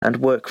and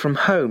work from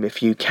home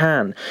if you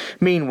can.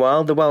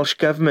 Meanwhile, the Welsh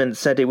Government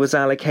said it was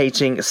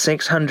allocating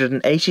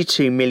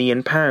 £682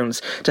 million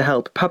to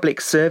help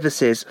public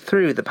services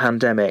through the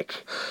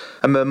pandemic.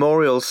 A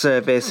memorial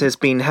service has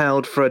been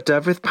held for a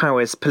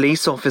Dyfed-Powys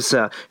police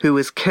officer who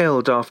was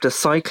killed after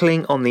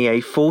cycling on the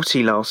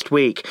A40 last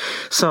week.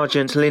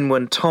 Sergeant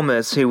Lynwen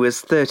Thomas, who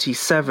was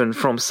 37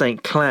 from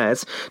St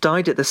Clair's,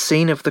 died at the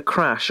scene of the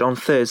crash on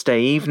Thursday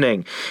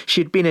evening.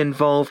 She had been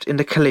involved in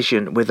a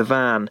collision with a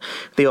van.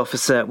 The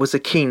officer was a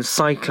keen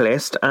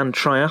cyclist and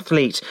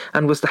triathlete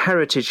and was the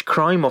heritage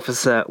crime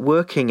officer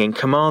working in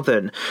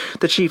Carmarthen.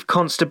 The Chief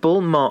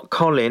Constable, Mark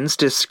Collins,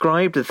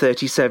 described the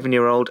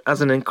 37-year-old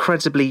as an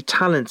incredibly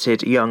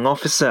talented young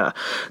officer.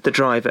 The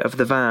driver of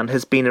the van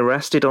has been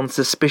arrested on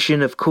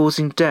suspicion of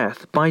causing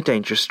death by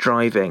dangerous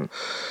driving.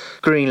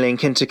 Greenlink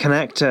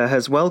Interconnector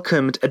has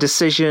welcomed a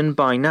decision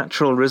by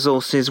Natural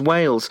Resources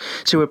Wales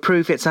to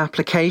approve its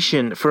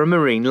application for a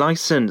marine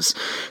licence.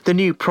 The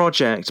new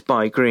project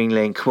by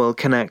Greenlink will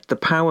connect the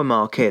power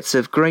markets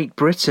of Great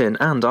Britain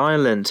and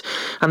Ireland.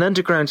 An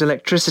underground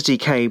electricity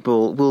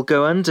cable will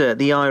go under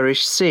the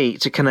Irish Sea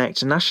to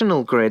connect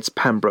National Grid's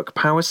Pembroke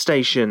Power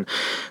Station.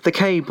 The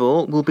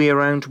cable will be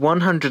around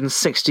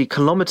 160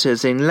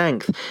 kilometres in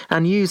length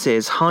and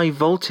uses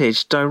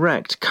high-voltage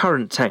direct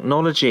current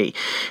technology.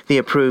 The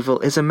approval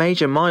is a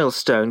major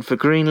milestone for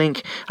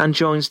Greenlink and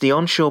joins the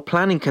onshore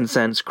planning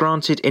consents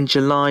granted in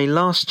July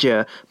last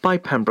year by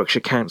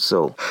Pembrokeshire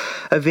Council.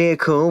 A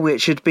vehicle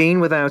which had been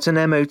without an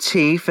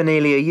MOT for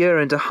nearly a year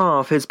and a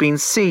half has been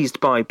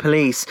seized by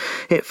police.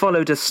 It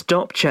followed a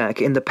stop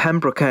check in the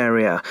Pembroke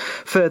area.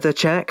 Further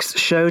checks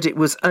showed it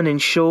was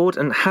uninsured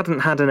and hadn't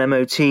had an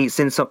MOT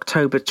since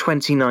October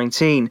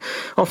 2019.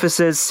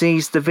 Officers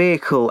seized the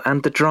vehicle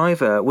and the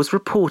driver was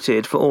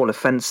reported for all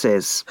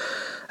offences.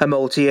 A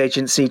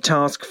multi-agency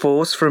task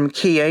force from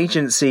key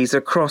agencies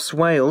across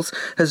Wales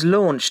has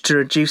launched to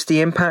reduce the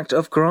impact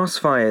of grass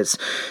fires.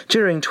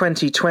 During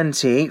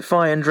 2020,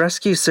 fire and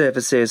rescue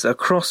services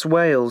across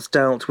Wales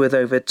dealt with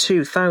over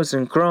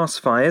 2,000 grass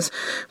fires,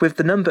 with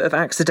the number of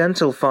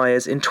accidental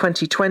fires in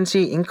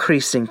 2020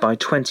 increasing by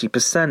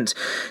 20%.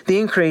 The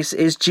increase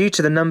is due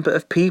to the number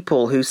of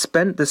people who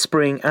spent the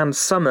spring and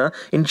summer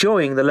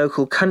enjoying the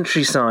local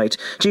countryside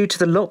due to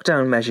the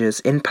lockdown measures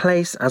in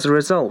place as a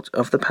result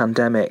of the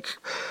pandemic.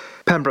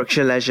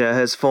 Pembrokeshire Leisure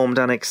has formed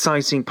an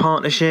exciting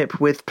partnership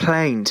with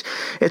Planed.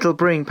 It'll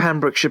bring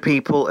Pembrokeshire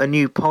people a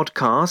new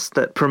podcast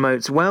that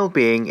promotes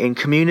well-being in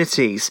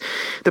communities.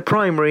 The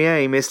primary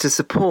aim is to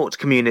support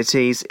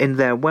communities in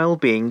their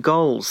well-being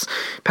goals.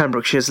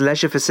 Pembrokeshire's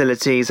leisure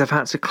facilities have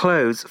had to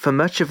close for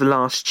much of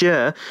last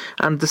year,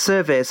 and the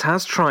service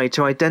has tried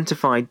to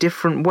identify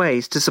different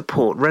ways to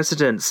support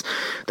residents.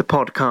 The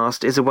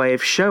podcast is a way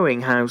of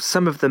showing how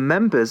some of the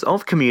members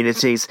of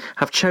communities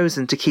have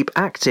chosen to keep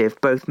active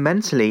both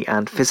mentally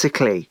and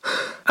physically.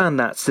 And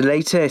that's the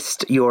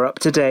latest. You're up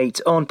to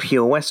date on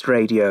Pure West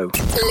Radio.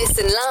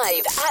 Listen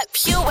live at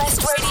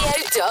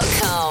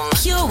purewestradio.com.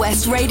 Pure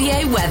West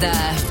Radio weather.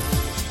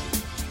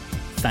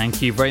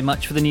 Thank you very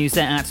much for the news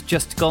there at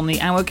just gone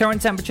the hour.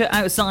 Current temperature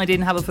outside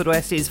in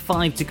Haverfordwest is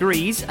 5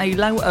 degrees. A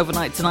low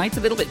overnight tonight, a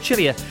little bit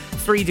chillier,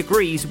 3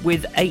 degrees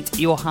with 8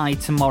 your high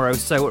tomorrow.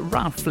 So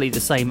roughly the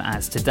same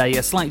as today.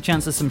 A slight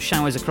chance of some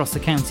showers across the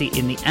county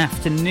in the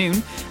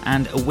afternoon.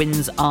 And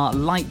winds are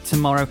light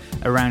tomorrow,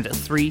 around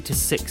 3 to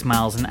 6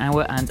 miles an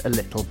hour and a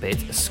little bit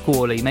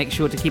squally. Make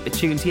sure to keep it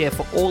tuned here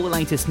for all the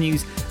latest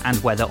news and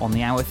weather on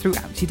the hour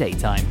throughout your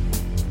daytime.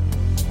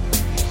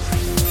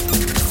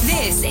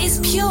 This is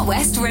Pure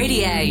West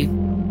Radio.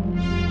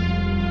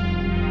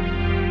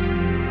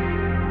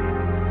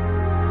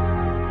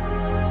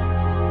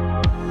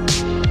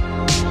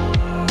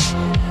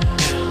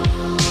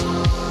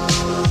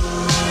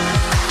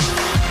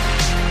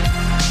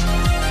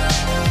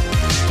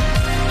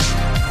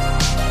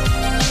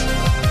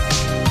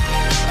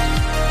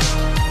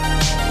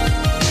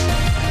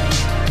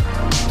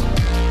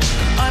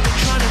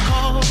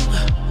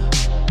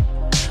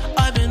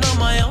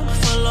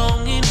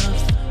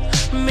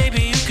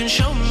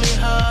 Show me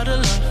how to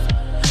love.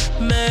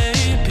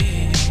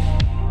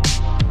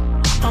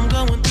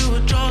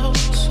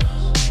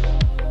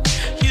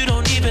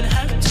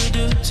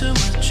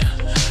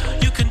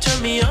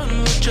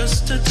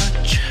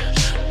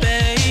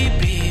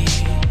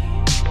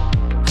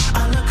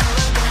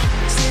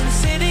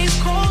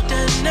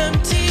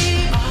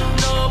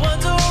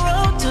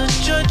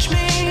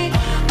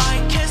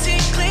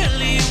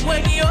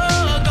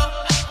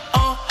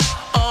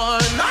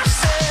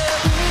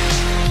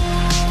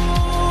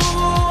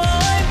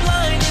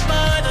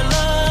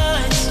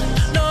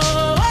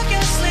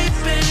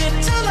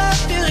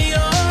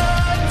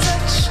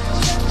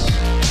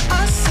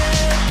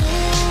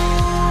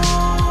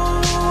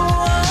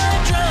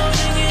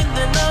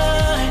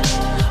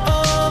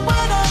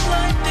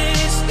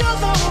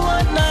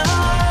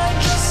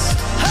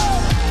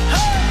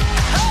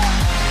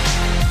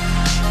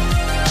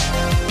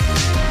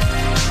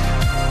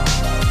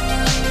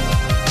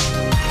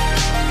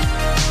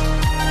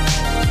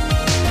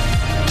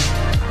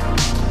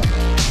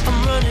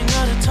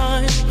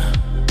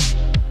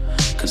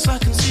 'cause I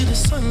can see the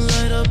sun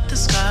light up the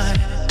sky.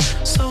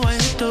 So I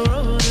hit the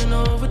road in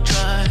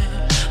overdrive,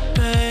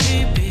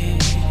 baby.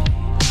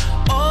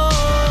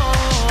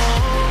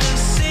 Oh, the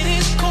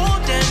city's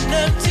cold and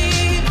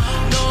empty.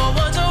 No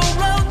one's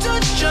around to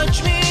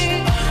judge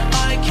me.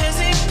 I can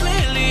see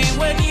clearly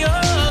when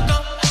you're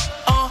gone.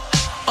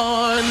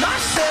 And I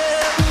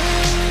said, ooh,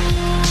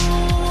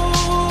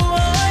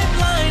 I'm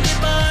blinded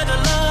by the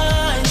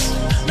lights.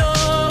 No,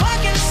 I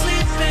can't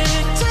sleep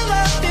until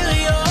I feel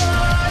your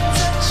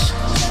touch.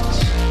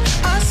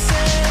 I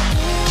said,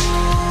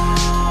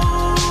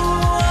 ooh,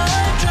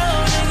 I'm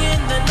drowning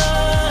in the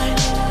night.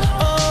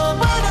 Oh,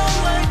 when I'm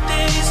like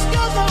this,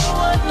 you're the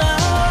one I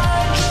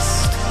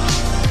trust.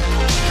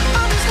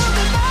 I'm just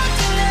coming back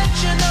to let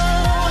you know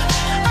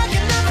I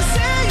can never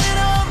say it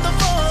on the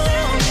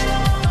phone.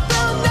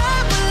 They'll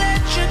never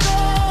let you go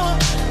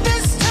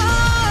this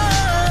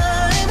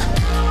time.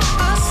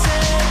 I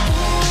said, ooh,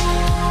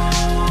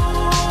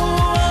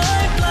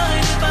 I'm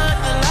blinded by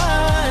the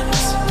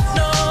lights.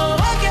 No,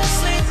 I can't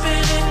sleep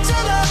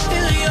until I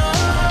feel your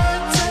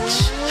touch.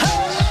 Hey,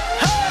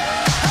 hey,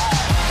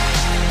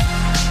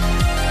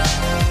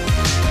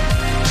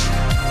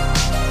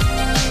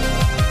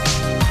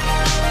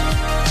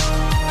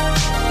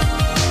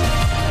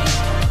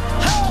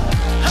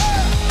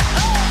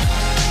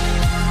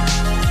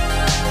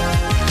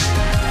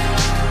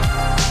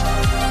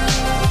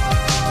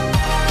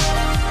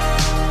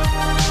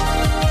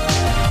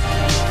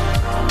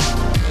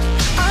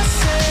 I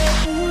said,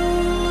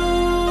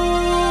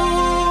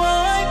 ooh,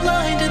 I'm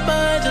blinded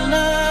by the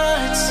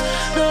lights.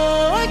 No,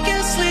 I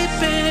can't sleep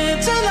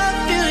until I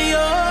feel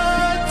your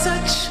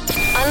touch.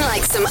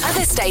 Unlike some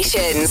other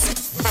stations,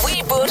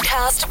 we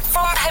broadcast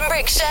from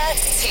Pembrokeshire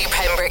to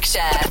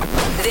Pembrokeshire.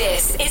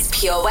 This is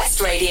Pure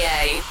West Radio.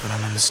 I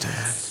don't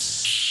understand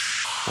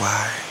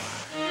why.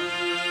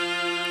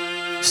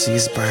 See,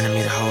 it's burning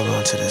me to hold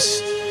on to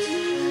this.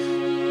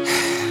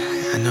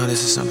 I know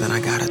this is something I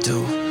gotta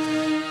do,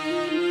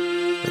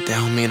 but that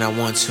don't mean I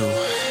want to.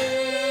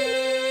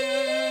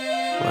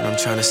 What I'm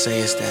trying to say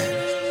is that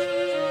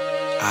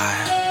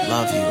I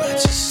love you.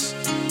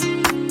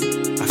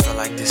 I feel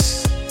like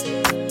this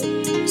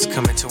is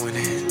coming to an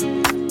end,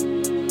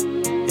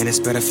 and it's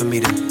better for me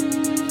to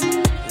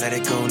let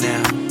it go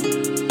now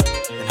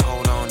than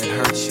hold on and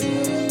hurt you.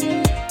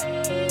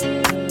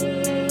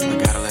 I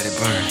gotta let it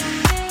burn.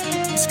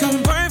 It's gonna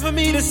burn for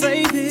me to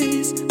say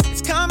this.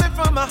 It's coming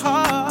from my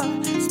heart.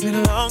 It's been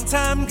a long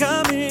time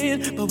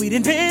coming, but we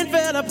didn't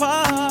fell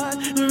apart.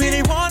 We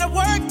really wanna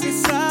work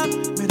this out,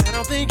 but I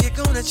don't think you're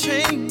gonna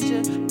change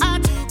it. I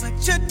do, but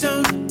you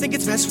don't. Think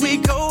it's best we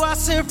go our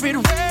separate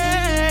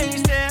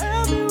ways.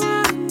 Tell me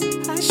why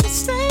I should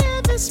stay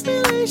in this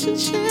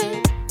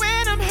relationship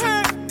when I'm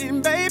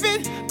hurting,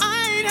 baby. I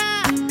ain't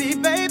happy,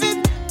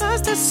 baby.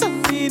 'Cause there's so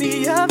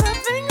many other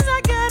things I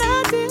gotta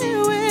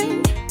deal with.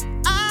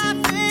 I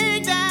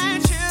think that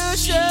you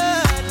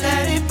should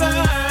let it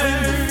burn. When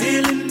the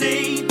feeling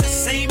ain't the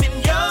same in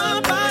your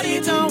body,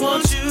 don't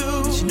want you.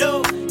 But you know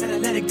that I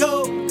let it go,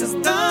 'cause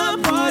the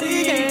party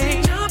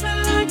ain't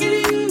jumping like it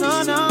used to.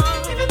 Oh no,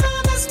 even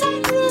though that's my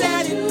groove.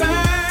 Let it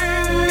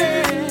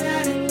burn,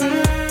 let it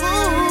burn.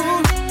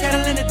 Ooh, gotta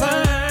let it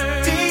burn.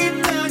 Deep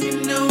down you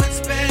know it's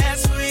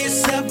best for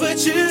yourself, but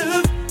you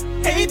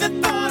hate the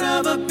thought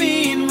of a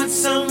being with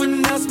someone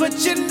else, but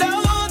you know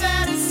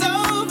that it's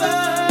over.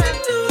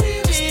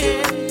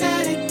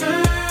 Let it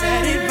burn,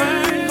 let it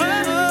burn,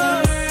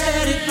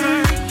 let it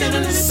burn.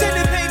 Gonna send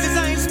the pages I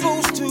ain't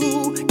supposed to.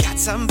 Got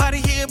somebody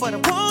here, but I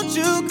want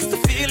you, 'cause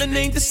the feeling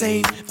ain't the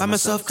same. Find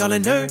myself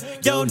calling her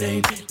your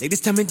name. Ladies,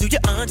 tell me, do you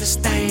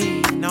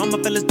understand? Now my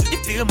fellas, do you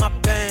feel my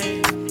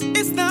pain?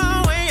 It's the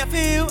way I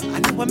feel. I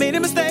know I made a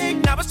mistake,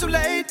 now it's too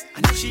late. I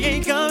know she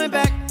ain't coming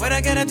back. What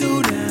I gotta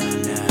do now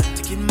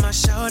to get my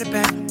shorty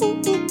back?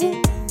 Ooh, ooh,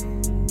 ooh.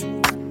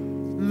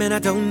 Man, I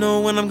don't know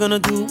what I'm gonna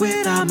do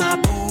without my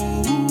boo.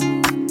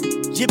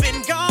 You've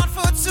been gone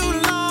for too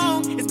long.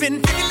 It's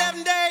been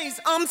 11 days,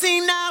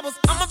 umpteen hours.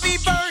 I'ma be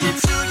burning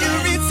till you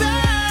return.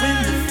 When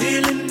the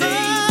feeling ain't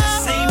the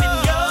same in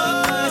your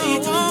body,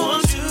 don't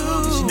want you.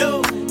 'Cause you know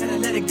that I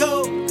let it go,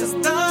 'cause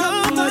the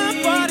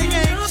body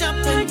ain't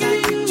jumping like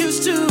it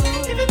used to.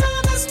 Even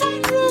though that's my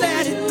groove.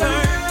 Let it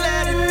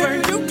burn,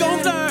 you gon'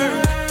 learn.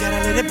 Gotta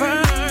let it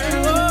burn.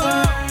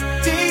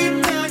 Deep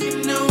down you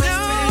know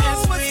it's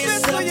best for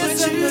yourself,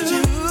 but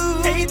you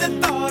hate the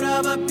thought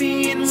of a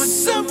being with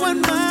someone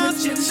else.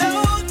 You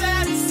know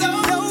that it's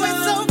over. Know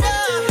it's over.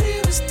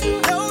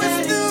 Know it's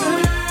through.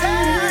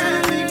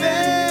 Yeah, baby.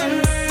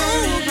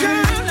 Ooh,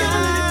 girl,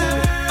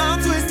 I'm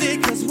twisted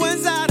 'cause one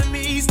side of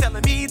me is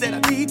telling me that I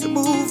need to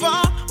move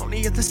on. On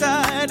the other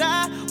side,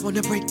 I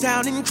wanna break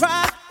down and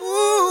cry.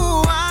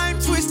 Ooh, I'm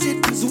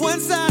twisted 'cause one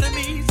side of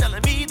me is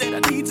telling me that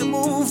I need to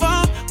move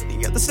on. On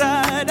the other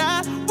side,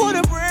 I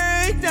wanna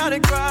break down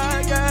and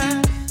cry.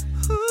 Yeah.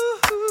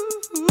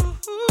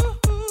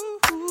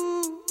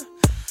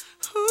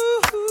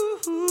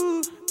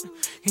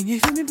 Can you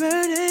feel me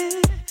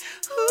burning?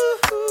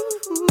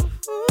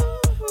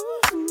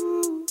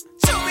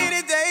 So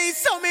many days,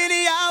 so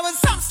many hours,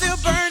 I'm still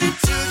burning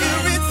till you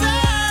return.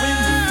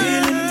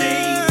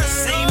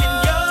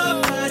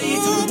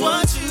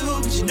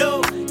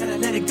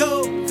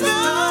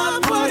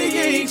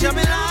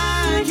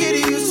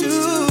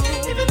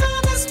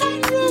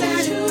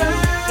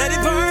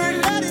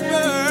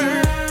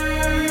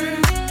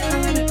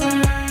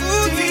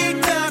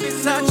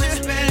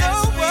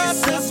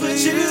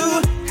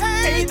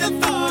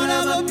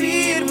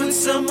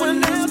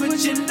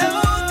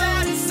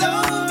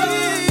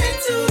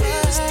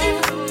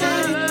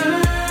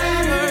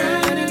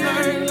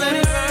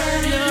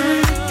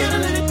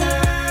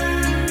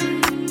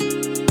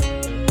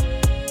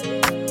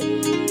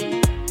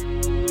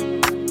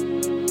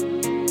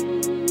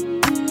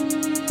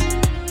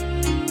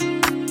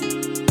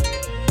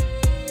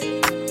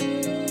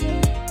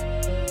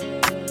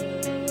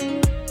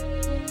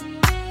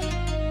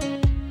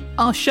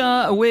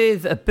 Usher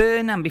with a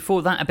Burn, and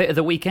before that, a bit of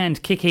The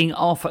Weekend kicking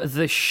off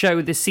the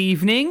show this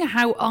evening.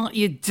 How are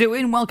you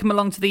doing? Welcome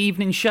along to the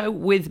evening show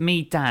with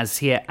me, Daz,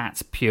 here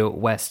at Pure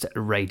West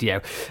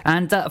Radio.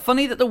 And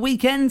funny that The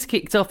Weekend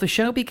kicked off the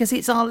show because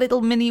it's our little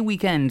mini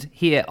weekend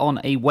here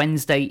on a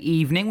Wednesday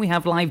evening. We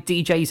have live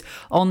DJs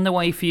on the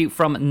way for you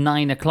from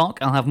 9 o'clock.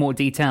 I'll have more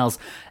details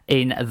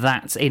in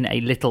that in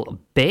a little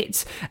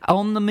bit.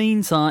 In the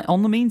meantime,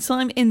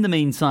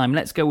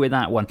 let's go with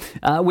that one.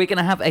 We're going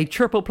to have a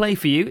triple play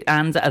for you,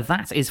 and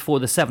that is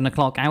for the 7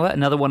 o'clock hour.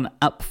 Another one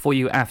up for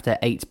you after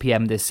 8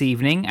 p.m. this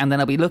evening, and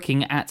then I'll be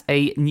looking at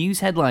a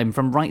news headline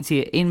from right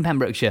here in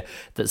Pembrokeshire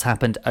that's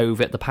happened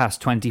over the past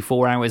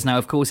 24 hours. Now,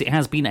 of course, it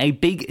has been a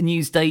big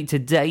news day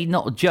today,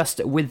 not just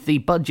with the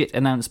budget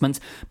announcement,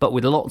 but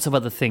with lots of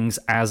other things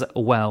as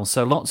well.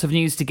 So lots of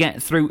news to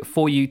get through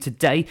for you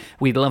today.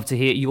 We'd love to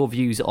hear your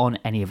views on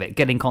any of it.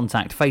 Get in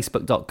contact,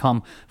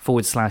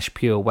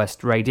 facebook.com/Pure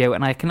West Radio,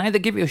 and I can either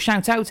give you a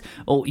shout out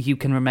or you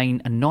can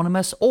remain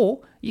anonymous, or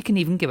you can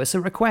even give us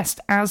a request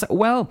as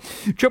well.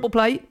 Triple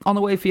play on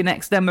the way for you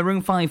next, then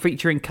Maroon 5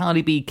 featuring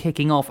Cardi B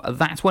kicking off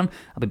that one.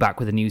 I'll be back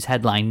with a news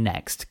headline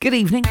next. Good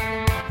evening.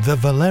 The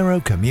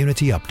Valero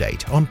Community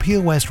Update on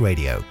Pure West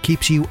Radio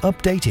keeps you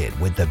updated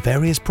with the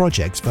various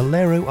projects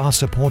Valero are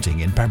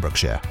supporting in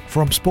Pembrokeshire,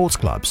 from sports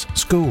clubs,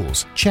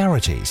 schools,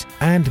 charities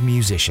and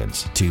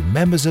musicians to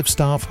members of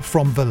staff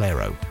from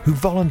Valero who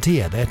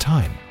volunteer their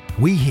time.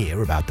 We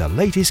hear about the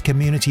latest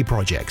community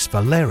projects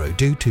Valero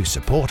do to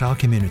support our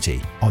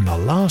community on the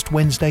last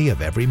Wednesday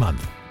of every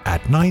month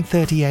at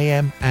 9:30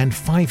 a.m. and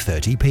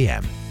 5:30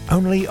 p.m.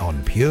 only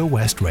on Pure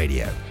West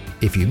Radio.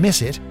 If you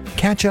miss it,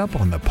 catch up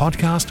on the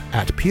podcast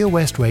at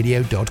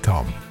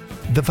purewestradio.com.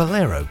 The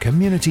Valero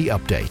Community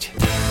Update.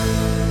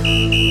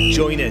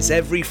 Join us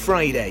every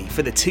Friday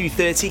for the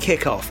 2:30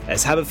 kickoff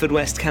as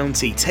Haverfordwest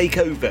County take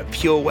over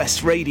Pure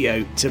West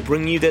Radio to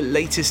bring you the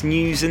latest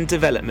news and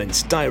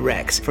developments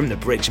direct from the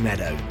Bridge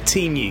Meadow.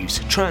 Team news,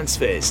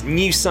 transfers,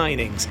 new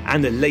signings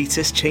and the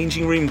latest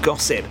changing room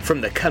gossip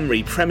from the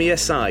Cymru Premier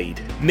side.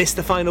 Miss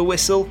the final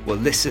whistle? Well,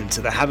 listen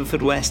to the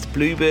Haverfordwest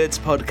Bluebirds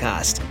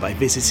podcast by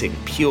visiting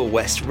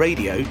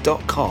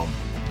purewestradio.com.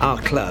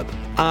 Our club,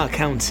 our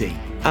county,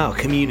 our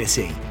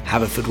community.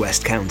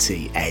 Haverfordwest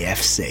County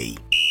AFC.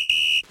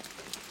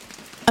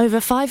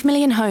 Over 5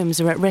 million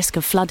homes are at risk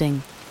of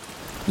flooding,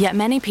 yet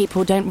many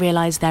people don't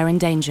realise they're in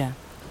danger.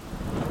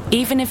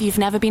 Even if you've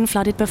never been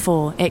flooded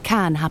before, it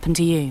can happen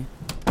to you.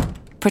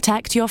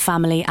 Protect your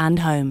family and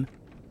home.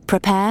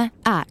 Prepare,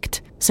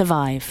 act,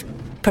 survive.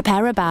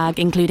 Prepare a bag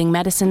including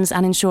medicines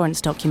and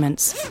insurance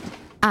documents.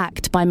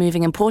 Act by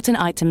moving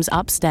important items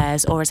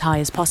upstairs or as high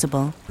as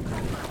possible.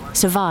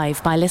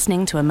 Survive by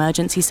listening to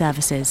emergency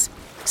services.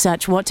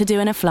 Search what to do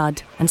in a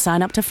flood and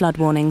sign up to flood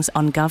warnings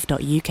on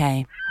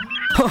gov.uk.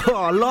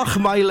 Oh,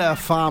 Lochmeyler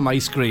Farm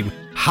Ice Cream.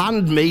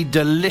 Handmade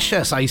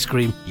delicious ice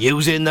cream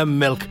using the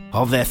milk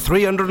of their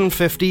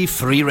 350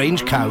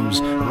 free-range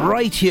cows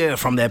right here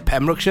from their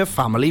Pembrokeshire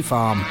family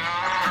farm.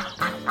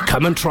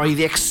 Come and try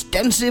the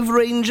extensive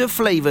range of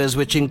flavours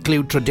which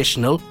include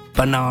traditional,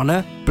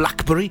 banana,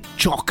 blackberry,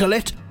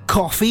 chocolate,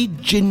 coffee,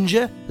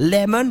 ginger,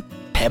 lemon,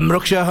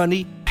 Pembrokeshire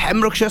honey,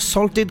 Pembrokeshire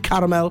salted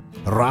caramel,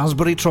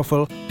 raspberry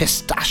truffle,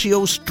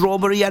 pistachio,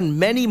 strawberry and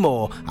many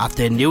more at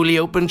their newly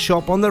opened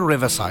shop on the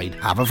Riverside,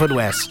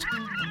 Haverfordwest.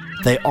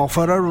 They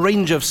offer a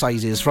range of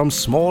sizes from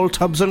small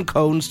tubs and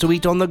cones to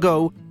eat on the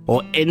go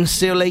or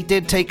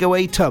insulated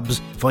takeaway tubs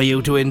for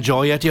you to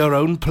enjoy at your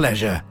own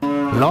pleasure.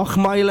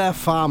 Lochmeyler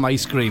Farm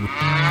Ice Cream.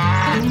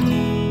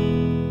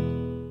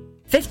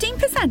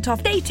 15%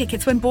 off day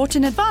tickets when bought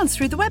in advance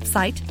through the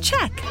website?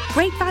 Check.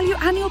 Great value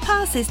annual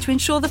passes to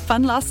ensure the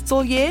fun lasts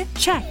all year?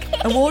 Check.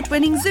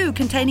 Award-winning zoo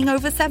containing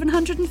over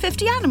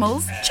 750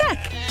 animals?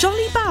 Check.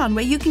 Jolly barn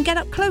where you can get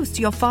up close to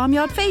your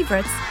farmyard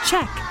favourites?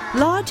 Check.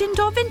 Large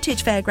indoor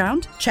vintage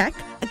fairground? Check.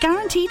 A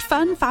guaranteed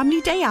fun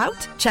family day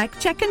out? Check,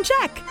 check and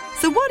check.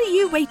 So what are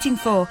you waiting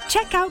for?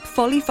 Check out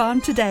Folly Farm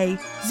today.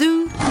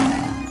 Zoo,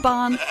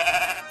 barn,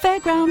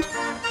 fairground,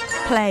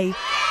 play.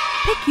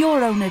 Pick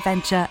your own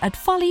adventure at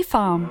Folly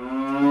Farm.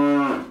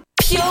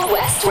 Pure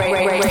West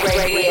Radio.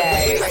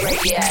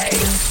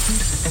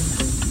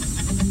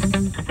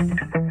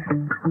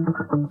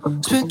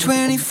 Spent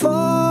 24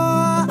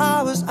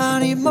 hours, I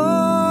need more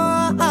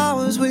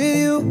hours with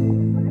you.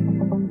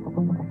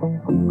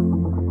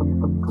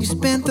 You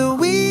spent the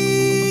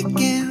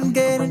weekend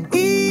getting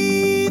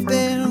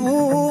even.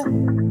 Ooh.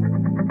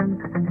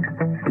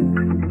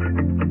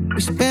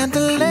 We spent the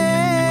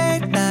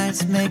late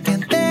nights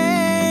making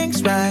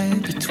things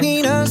right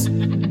between us.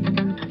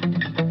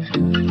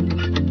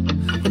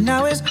 But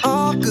now it's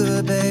all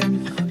good,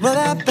 babe. Roll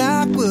that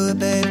backward,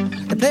 babe,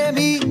 and play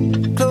me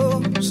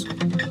close.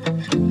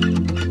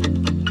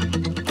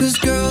 'Cause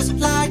girls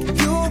like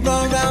you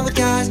run around with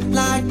guys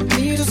like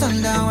me till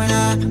sundown. When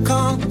I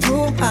come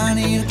through, I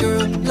need a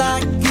girl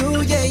like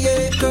you, yeah,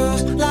 yeah.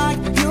 Girls like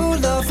you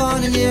love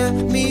fun and yeah,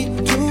 me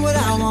do what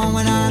I want.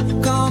 When I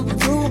come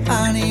through,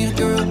 I need a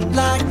girl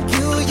like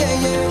you, yeah,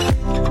 yeah.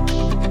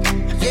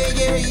 Yeah,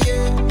 yeah,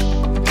 yeah.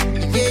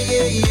 Yeah,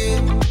 yeah, yeah.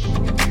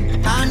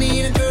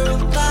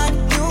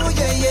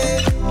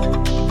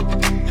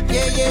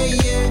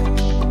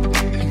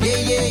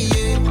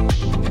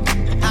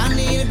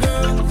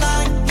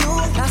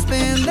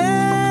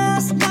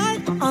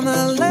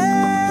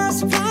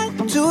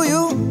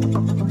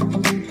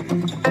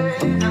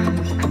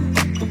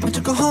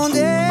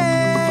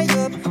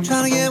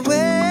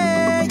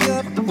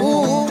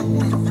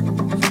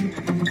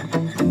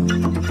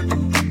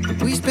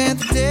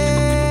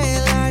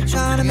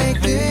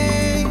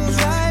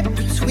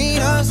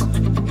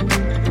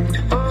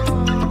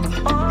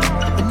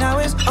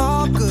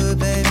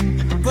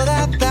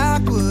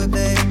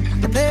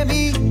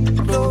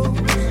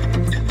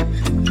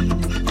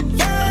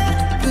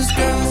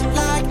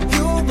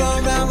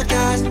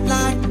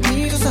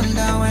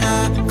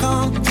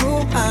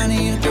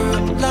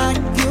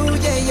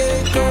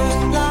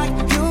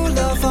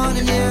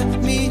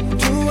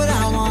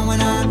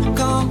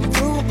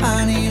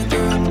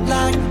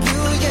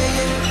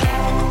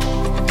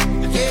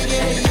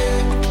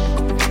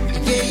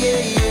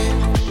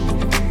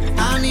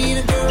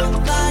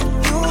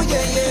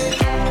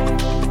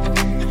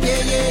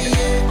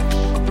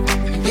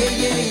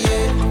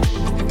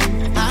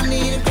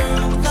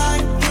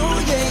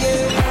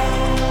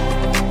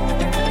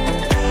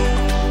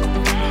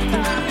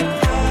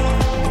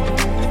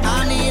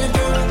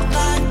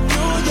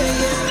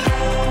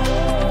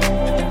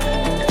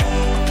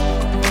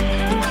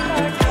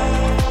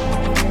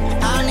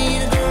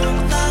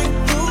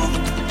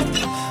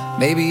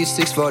 Maybe it's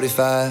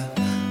 6:45.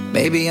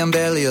 Maybe I'm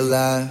barely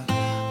alive.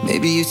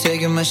 Maybe you're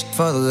taking my shit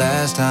for the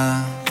last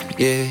time.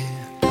 Yeah.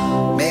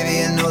 Maybe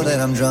I know that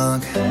I'm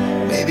drunk.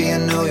 Maybe I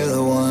know you're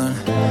the one.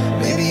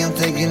 Maybe I'm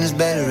thinking it's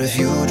better if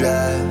you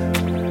drive.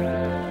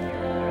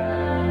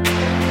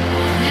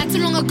 Not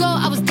too long ago,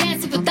 I was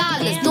dancing for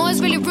dollars. No,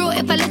 it's really real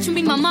if I let you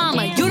be my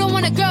mama. You don't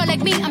want a girl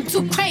like me, I'm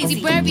too crazy.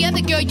 But every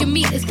other girl you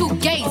meet is too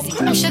gazy.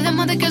 I'm sure them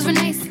other girls were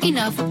nice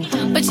enough,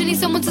 but you need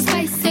someone to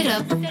spice it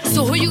up. So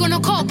who you gonna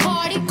call?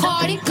 Cardi?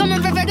 Come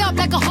and rev it up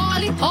like a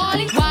Harley.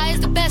 Why is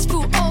the best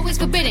fruit always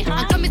forbidden?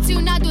 I'm coming to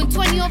you now doing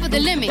 20 over the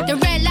limit. The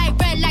red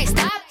light,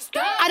 stop.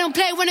 I don't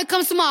play when it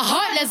comes to my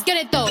heart, let's get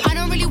it though. I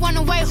don't really want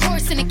a white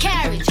horse in a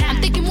carriage. I'm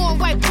thinking more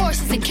white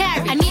horses and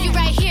carriage. I need you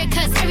right here,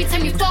 cause every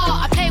time you fall,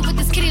 I play with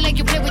this kitty like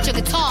you play with your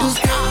guitar. Cause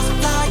girls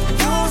like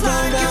you,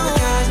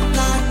 guys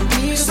like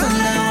me. So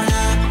now when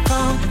I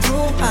come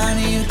through, I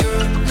need a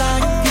girl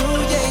like you,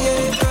 yeah.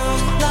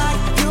 Girls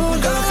like you,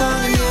 gonna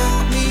come and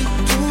let me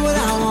do what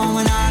I want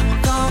when I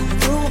come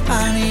through.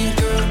 I need a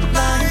girl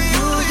like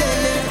you,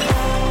 yeah.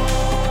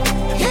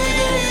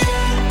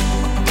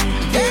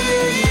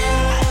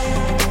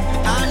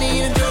 I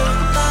need a girl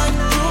like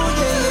you,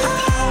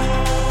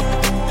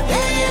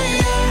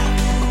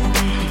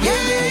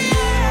 yeah.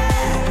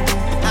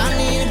 I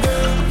need a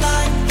girl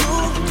like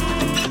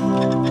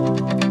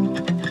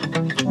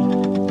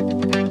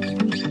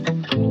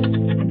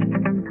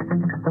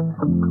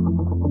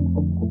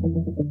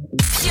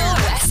Pure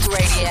West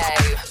Radio.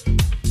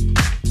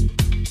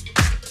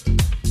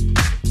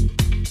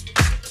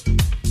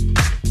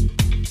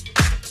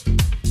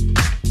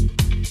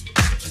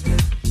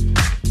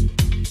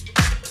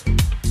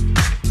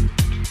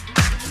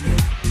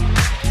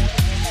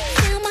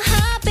 Feel my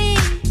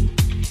heartbeat.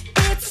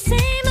 It's the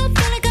same old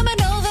feeling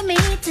coming over me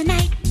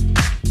tonight.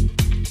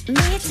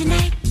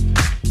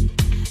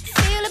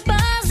 Feel it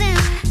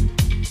buzzing.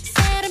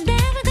 Said I'm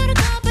never gonna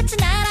go, but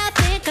tonight I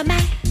think I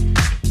might.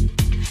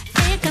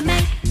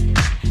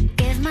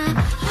 Give my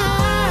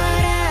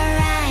heart a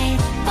ride.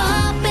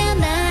 Up in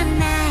the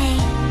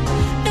night.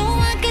 No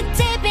one can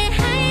take me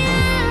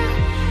higher.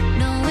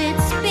 No,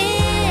 it's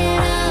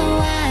been a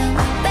while,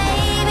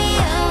 baby,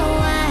 a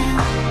while.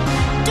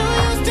 Do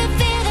you still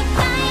feel the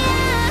fire?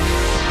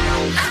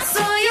 I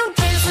saw you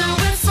dancing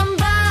with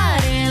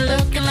somebody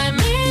looking like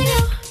me.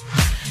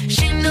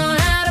 She know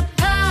how to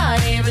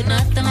party, but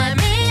nothing like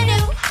me.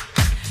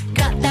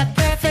 Got that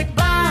perfect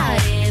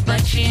body,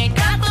 but she ain't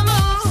got the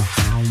moves.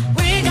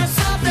 We got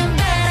something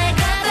better,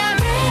 got that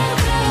real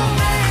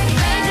bang.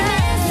 Made the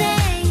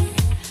mistake.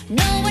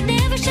 No, I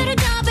never should've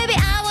gone, baby. I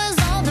was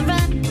on the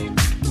run.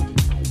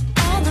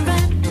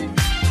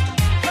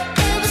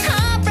 It was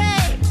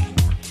heartbreak.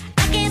 I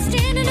can't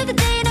stand another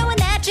day knowing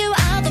that you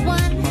are the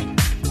one.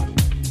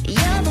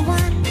 You're the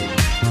one.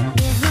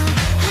 Give my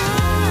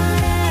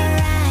heart a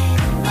ride.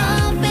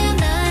 Up in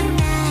the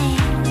night.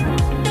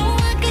 No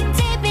one could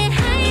take me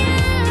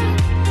higher.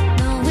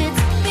 No,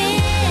 it's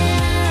been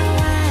a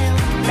while,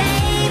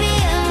 baby,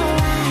 a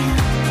while.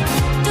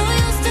 Do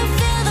you still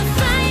feel the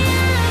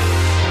fire?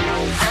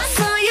 I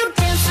saw you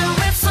dancing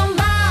with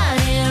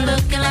somebody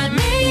looking like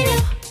me.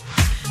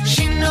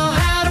 She know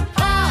how to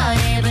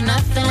party, but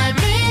nothing like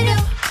me.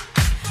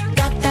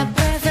 Got that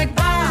perfect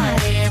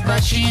body,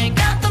 but she ain't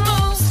got the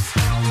moves.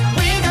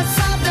 We got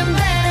something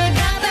better,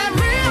 got that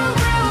real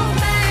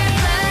bang.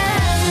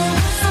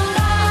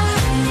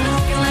 Somebody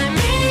looking like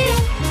me.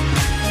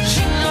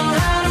 She know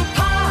how to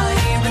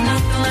party, but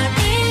nothing like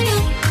me.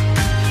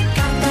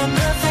 Got that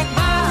perfect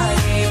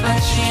body, but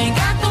she ain't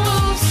got the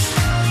moves.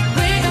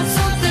 We got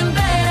something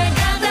better,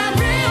 got that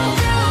real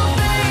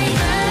bang.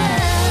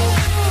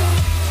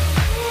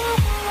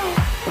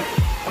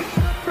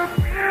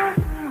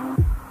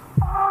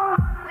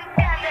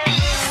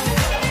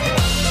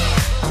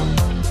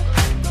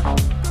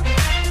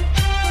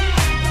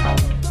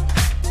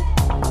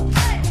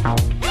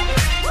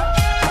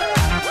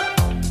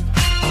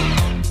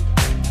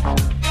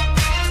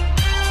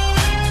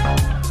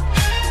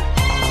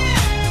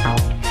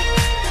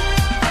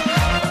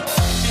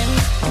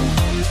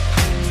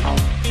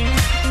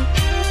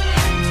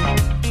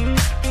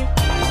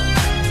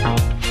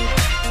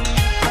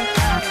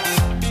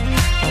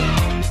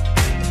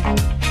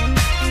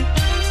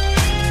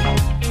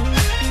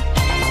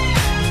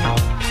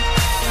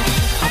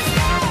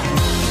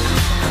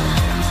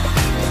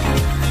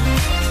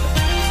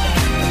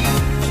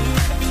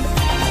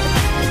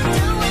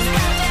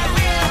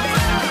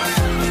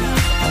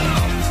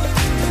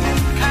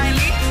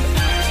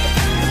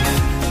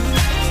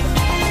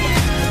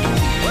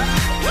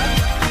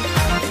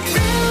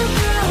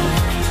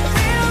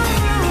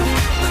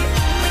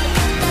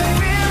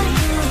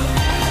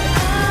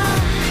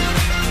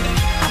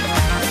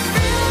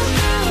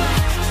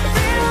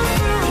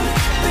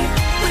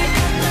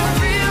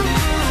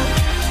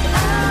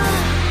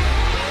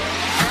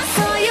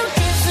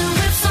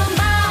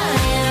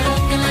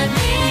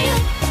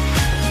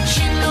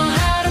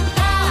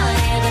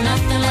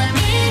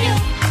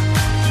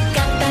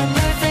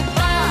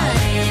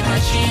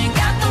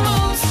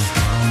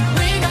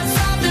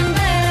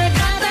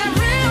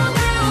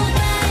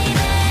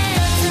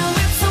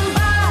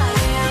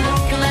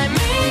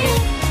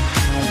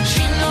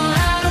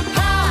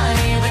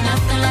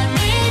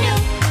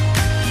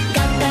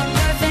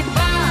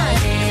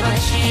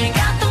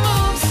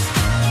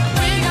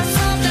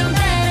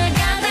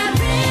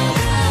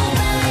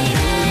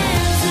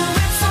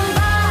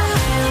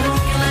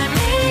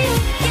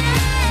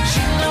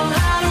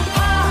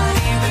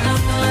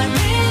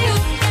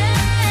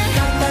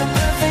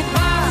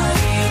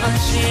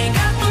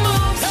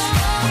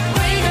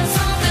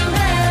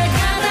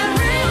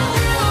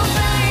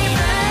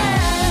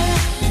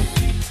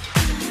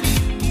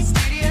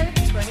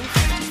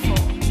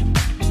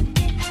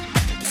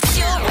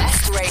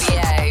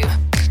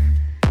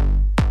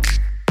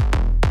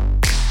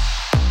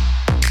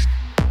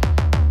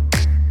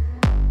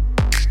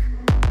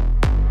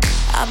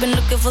 been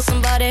looking for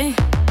somebody,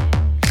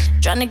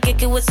 trying to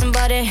kick it with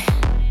somebody.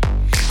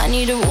 I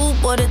need a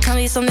rude boy to tell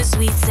me something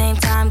sweet. Same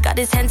time, got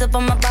his hands up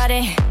on my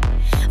body.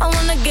 I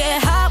wanna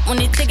get hot when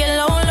he take it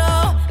low,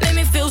 low. Make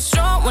me feel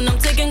strong when I'm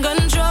taking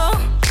control.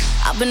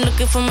 I've been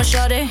looking for my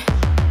shorty,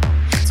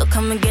 so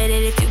come and get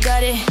it if you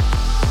got it.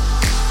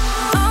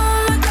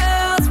 All my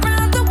girls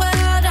round the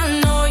world, I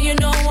know you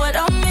know what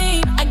I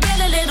mean. I get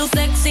a little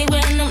sexy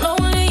when I'm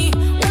lonely.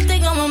 One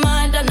thing on my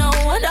mind, I know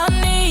what I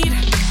need.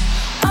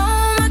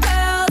 All my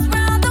girls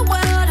round the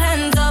world,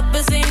 hands up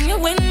and sing it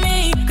with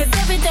me. Cause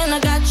everything I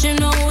got, you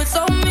know it's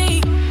on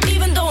me.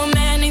 Even though a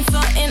man ain't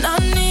something I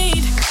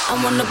need. I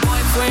want a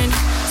boyfriend,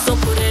 so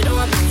put it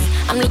on me.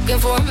 I'm looking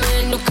for a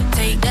man who could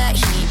take that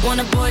heat.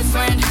 Want a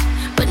boyfriend,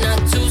 but not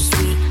too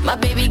sweet. My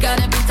baby got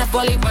a bit tough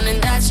while he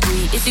running that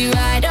street. Is he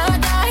ride or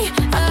die?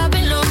 I've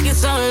been looking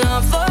so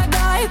long for a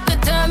guy who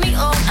could turn me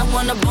on. I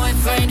want a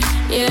boyfriend,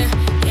 yeah,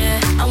 yeah.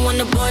 I want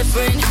a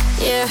boyfriend,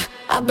 yeah.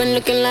 I've been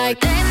looking like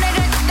that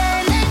nigga.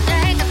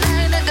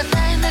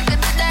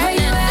 Where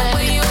you at?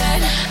 Where you at?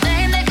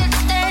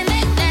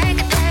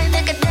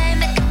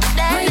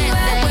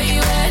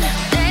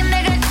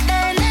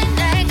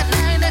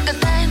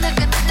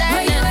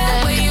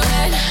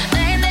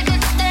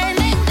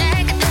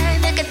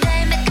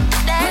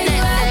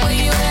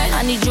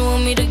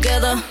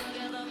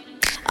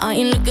 I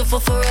ain't looking for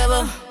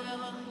forever.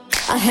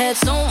 I had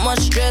so much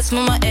stress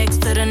from my ex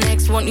to the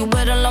next one. You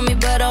better love me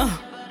better.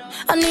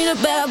 I need a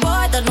bad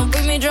boy that don't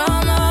bring me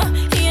drama.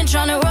 He ain't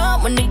tryna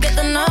run when they get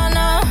the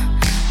nana.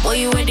 Boy,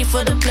 you ready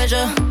for the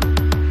pleasure?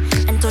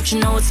 And don't you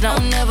know it's now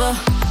or never?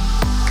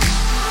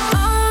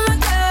 All my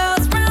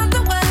girls round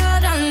the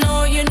world, I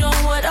know you know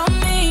what I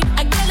mean.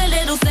 I get a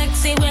little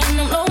sexy when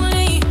I'm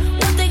lonely.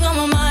 One thing on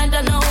my mind,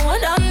 I know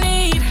what I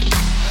need.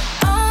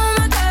 All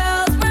my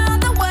girls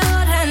round the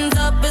world, hands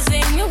up and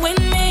sing it with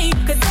me.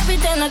 Cause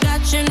everything I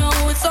got, you know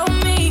it's on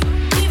me.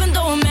 Even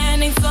though a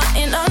man ain't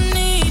something I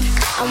need.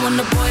 I want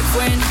a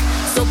boyfriend,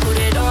 so put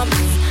it on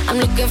me. I'm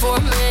looking for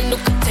a man who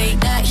could take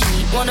that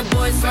heat. Want a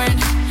boyfriend,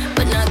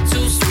 but not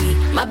too sweet.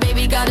 My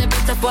baby got a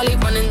bit tough while he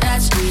running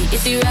that street.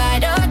 Is he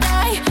ride or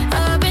die?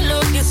 I've been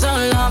looking so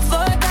long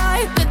for a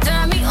guy who could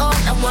turn me on.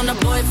 I want a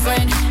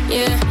boyfriend,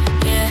 yeah,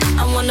 yeah.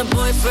 I want a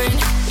boyfriend,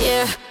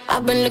 yeah.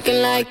 I've been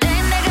looking like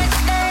that nigga.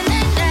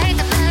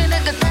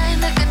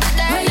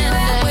 Where you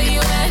at? Where you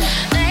at?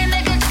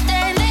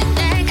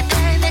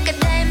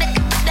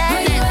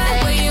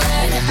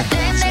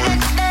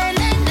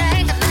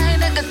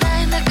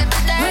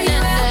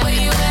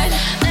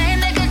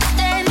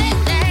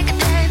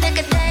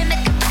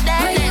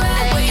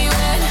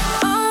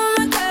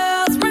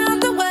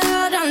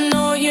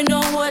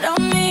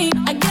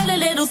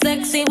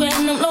 Sexy when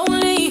I'm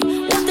lonely.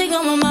 One thing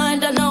on my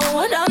mind, I know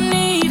what I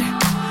need.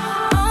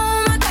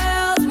 All my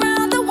girls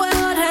round the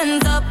world,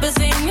 hands up and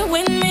sing it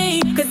with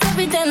me. Cause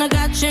everything I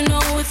got, you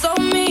know it's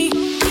on me.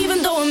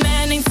 Even though a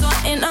man ain't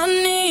something I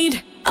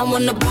need. I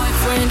want a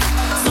boyfriend,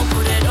 so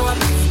put it on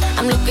me.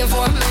 I'm looking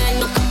for a man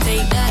who can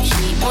take that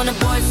heat. Want a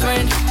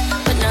boyfriend,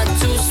 but not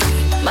too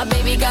sweet. My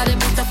baby got a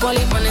bit tough while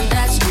he running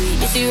that street.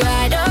 Is he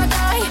ride or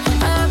die?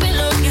 I've been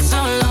looking so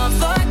long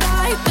for a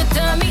guy who could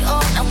turn me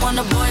on. I want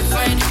a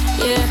boyfriend,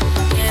 yeah,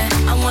 yeah.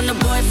 I want a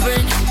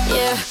boyfriend,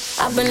 yeah.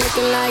 I've been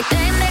looking like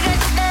that nigga.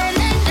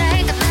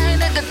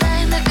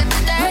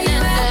 Where you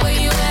at? Where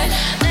you at?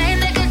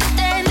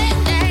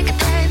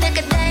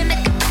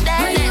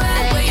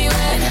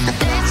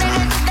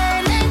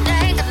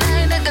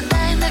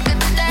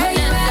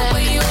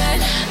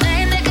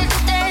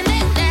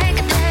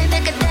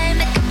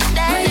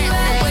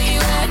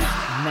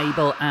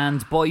 Mabel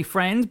and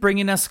Boyfriend,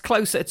 bringing us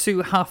closer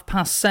to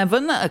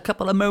 7:30, a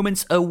couple of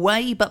moments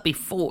away. But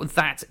before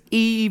that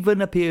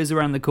even appears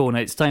around the corner,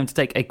 it's time to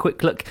take a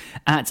quick look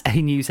at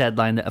a news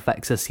headline that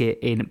affects us here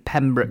in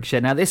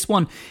Pembrokeshire. Now, this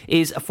one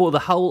is for the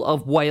whole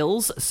of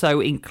Wales, so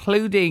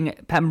including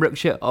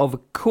Pembrokeshire, of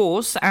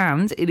course,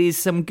 and it is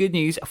some good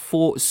news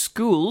for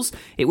schools.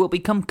 It will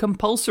become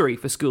compulsory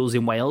for schools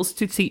in Wales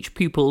to teach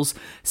pupils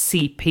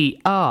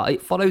CPR.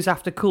 It follows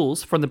after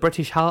calls from the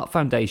British Heart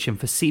Foundation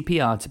for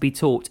CPR to be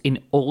taught in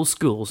all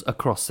schools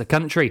across the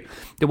country.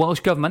 The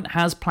Welsh Government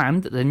has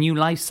planned that the new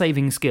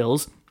life-saving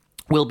skills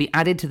will be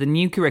added to the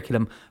new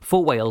curriculum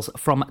for Wales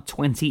from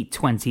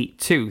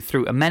 2022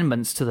 through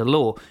amendments to the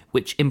law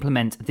which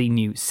implement the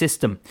new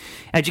system.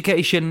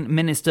 Education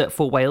Minister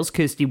for Wales,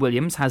 Kirsty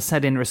Williams, has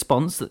said in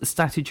response that the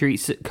statutory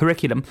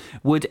curriculum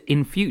would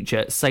in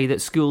future say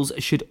that schools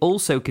should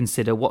also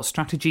consider what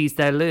strategies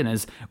their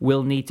learners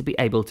will need to be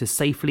able to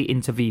safely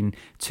intervene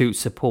to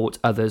support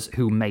others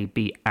who may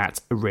be at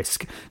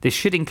risk. This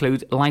should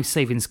include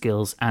life-saving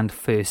skills and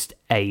first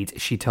aid,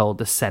 she told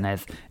the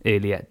Senedd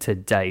earlier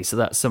today. So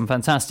that's some fantastic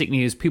fantastic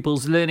news.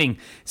 Pupils learning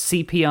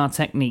CPR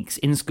techniques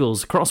in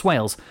schools across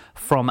Wales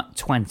from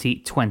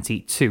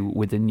 2022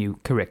 with a new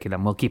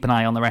curriculum. We'll keep an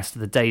eye on the rest of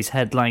the day's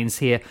headlines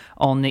here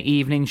on the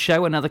evening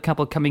show. Another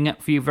couple coming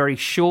up for you very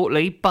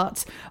shortly,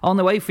 but on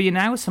the way for you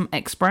now, some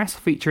Express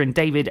featuring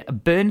David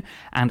Byrne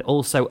and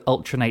also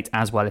Ultranate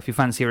as well. If you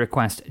fancy a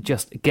request,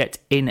 just get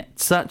in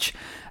touch.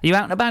 Are you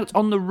out and about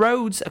on the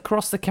roads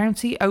across the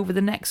county over the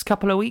next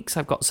couple of weeks?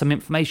 I've got some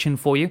information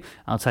for you.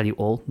 I'll tell you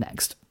all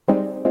next.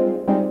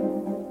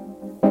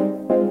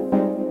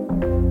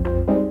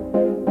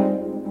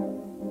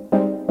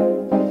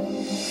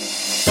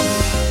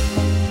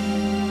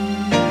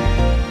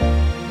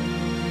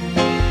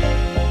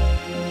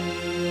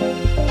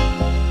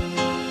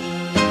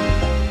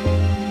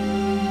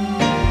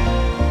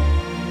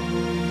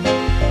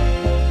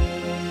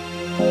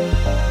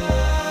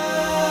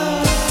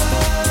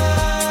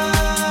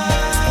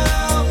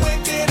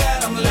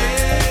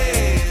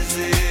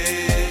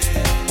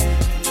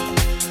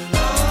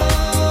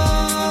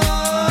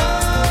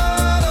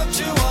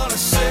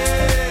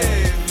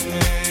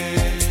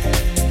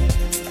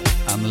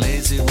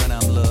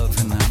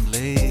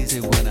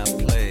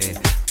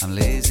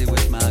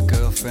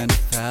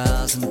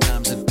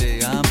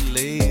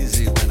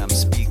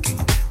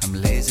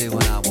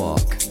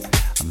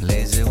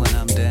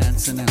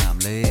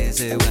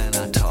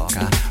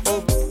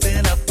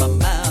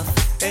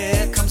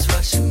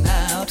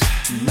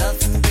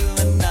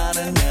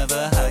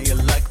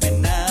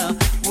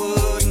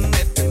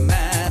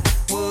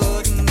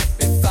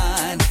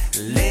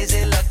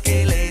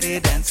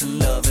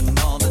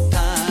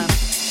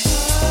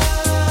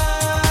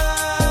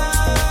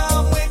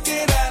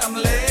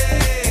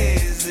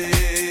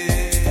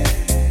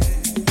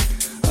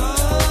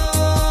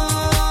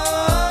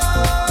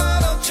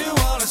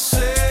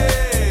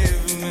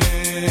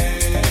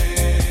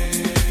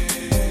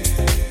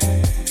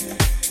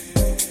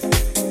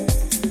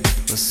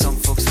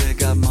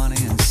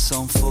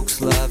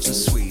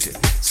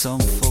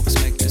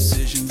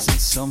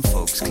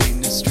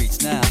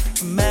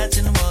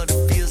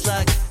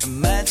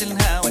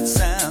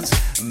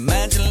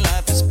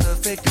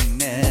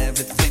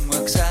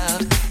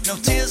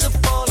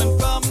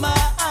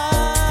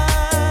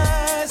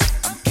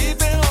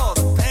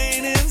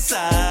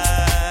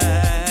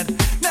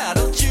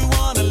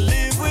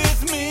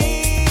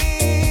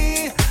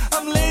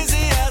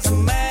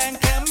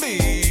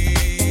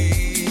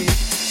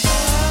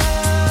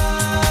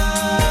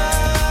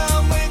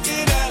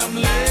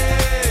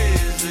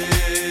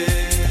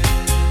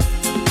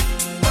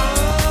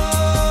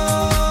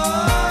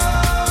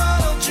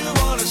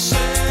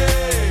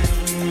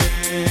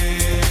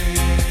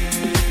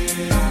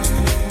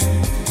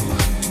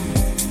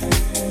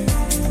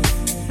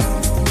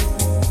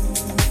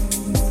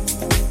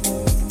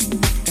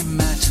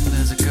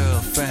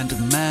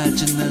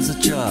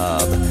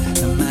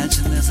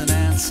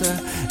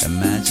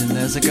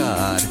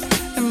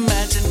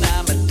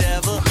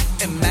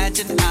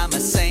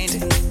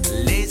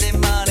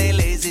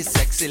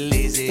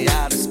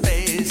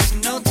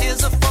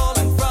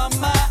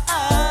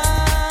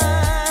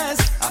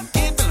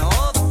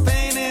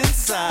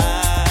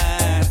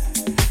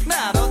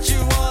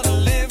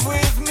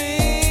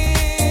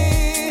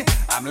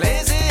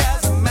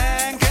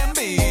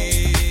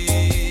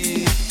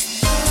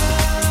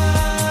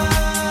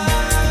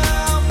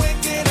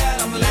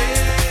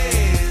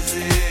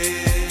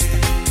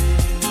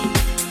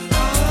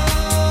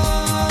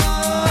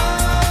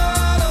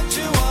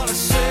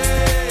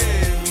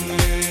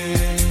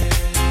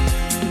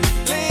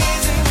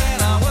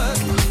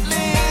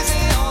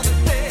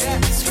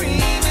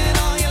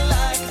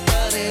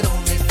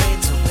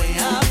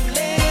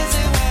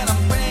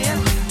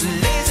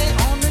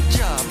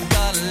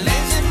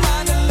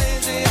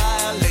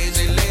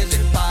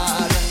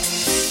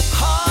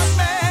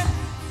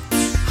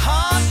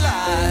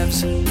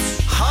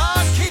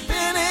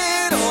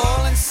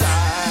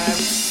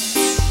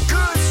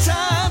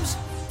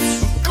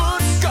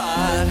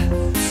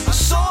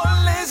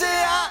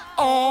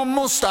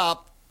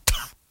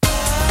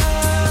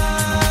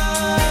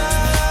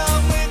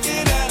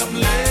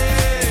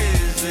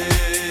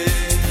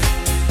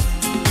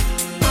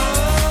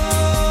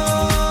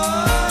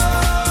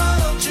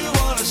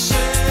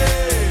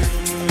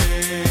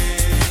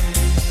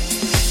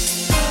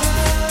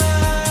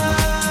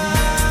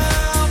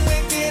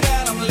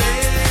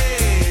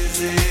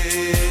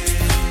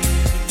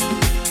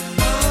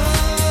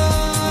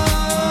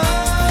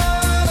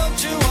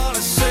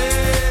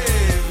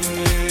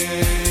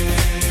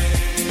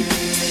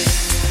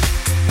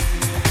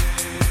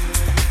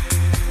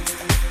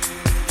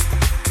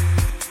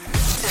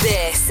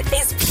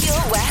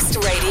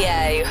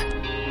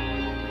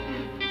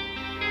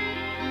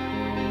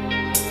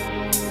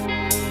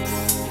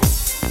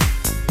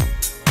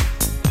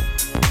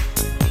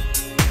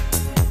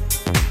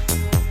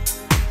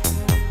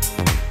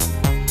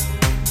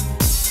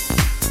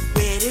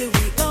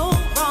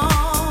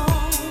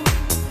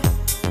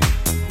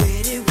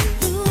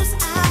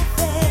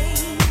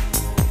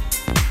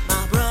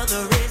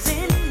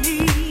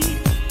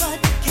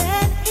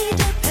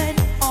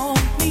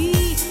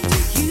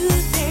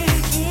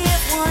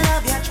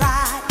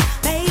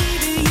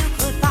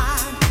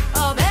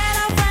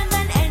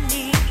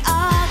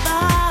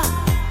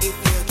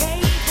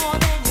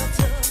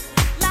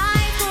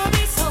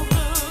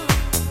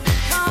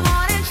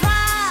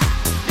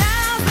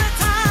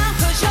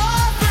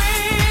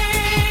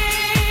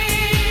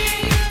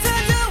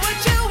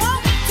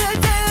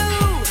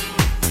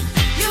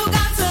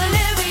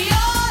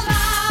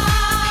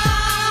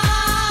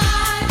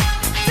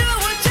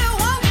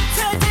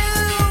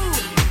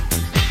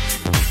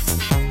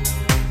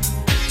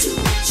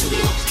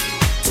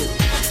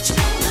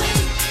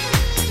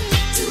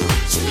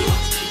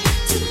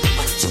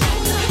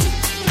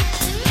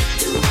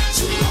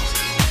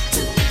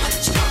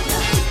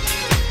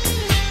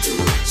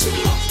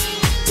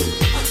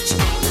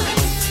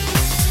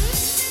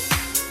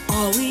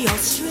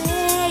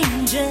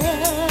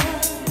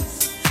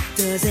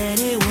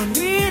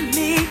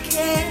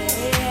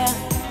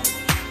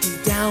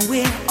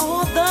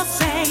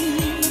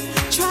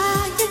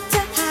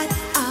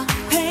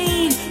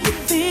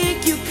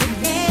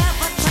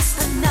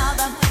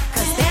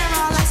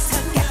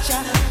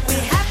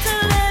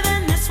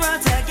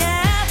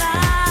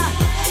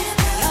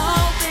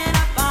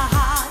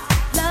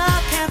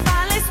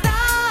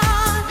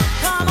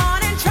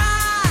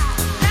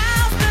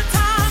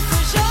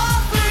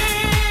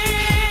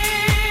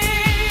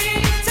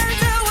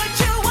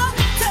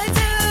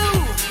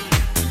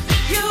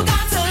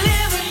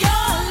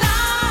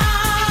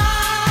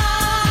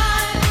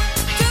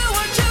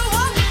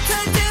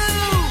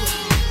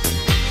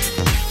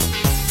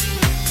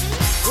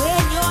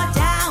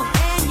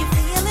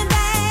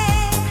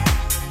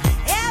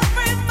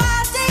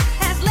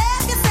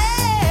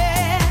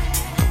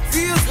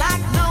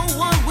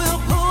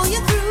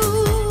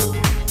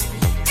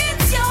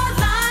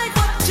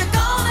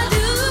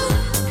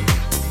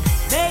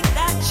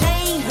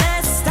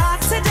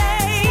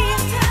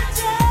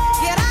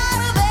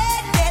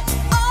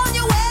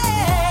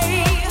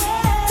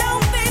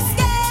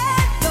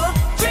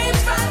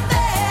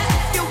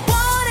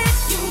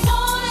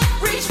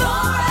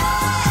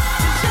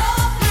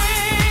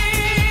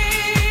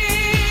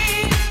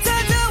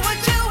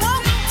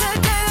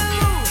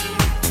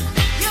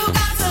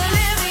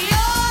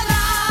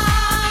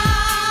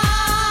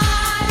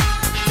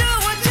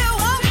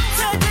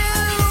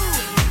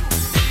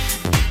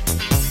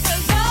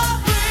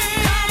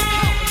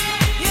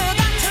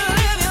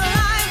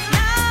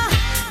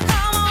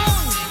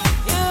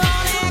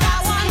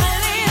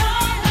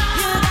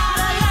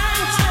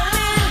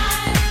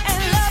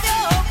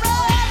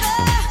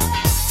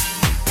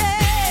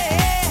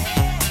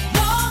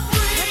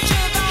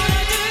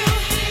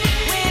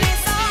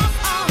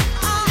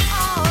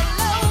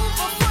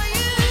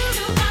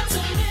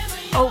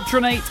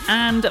 Alternate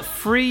and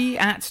Free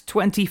at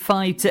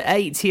 25 to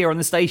 8 here on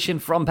the station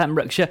from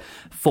Pembrokeshire.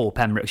 For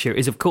Pembrokeshire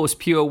is, of course,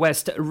 Pure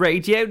West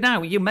Radio.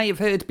 Now, you may have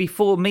heard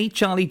before me,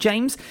 Charlie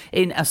James,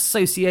 in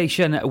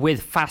association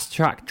with Fast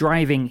Track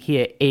Driving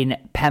here in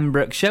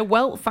Pembrokeshire.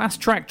 Well, Fast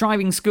Track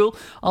Driving School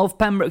of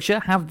Pembrokeshire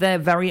have their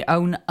very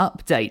own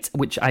update,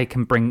 which I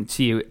can bring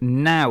to you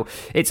now.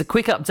 It's a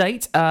quick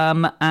update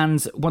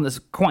and one that's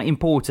quite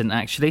important,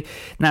 actually.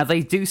 Now,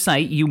 they do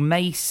say you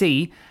may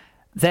see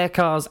their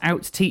cars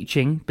out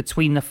teaching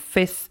between the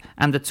 5th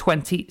and the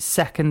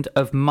 22nd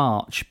of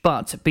March,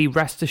 but be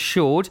rest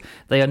assured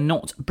they are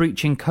not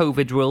breaching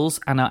COVID rules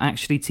and are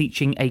actually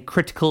teaching a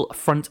critical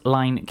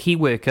frontline key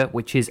worker,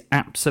 which is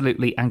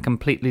absolutely and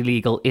completely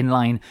legal in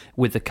line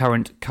with the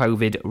current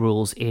COVID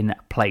rules in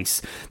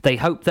place. They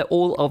hope that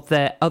all of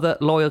their other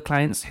loyal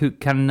clients who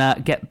can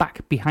get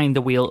back behind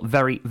the wheel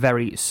very,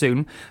 very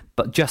soon.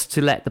 But just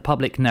to let the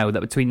public know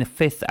that between the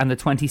 5th and the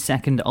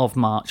 22nd of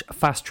March,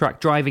 Fast Track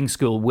Driving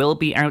School will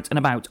be out and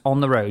about on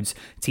the roads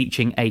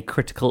teaching a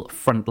critical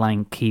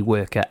frontline key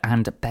worker,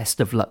 and best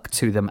of luck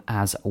to them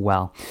as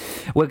well.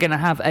 We're going to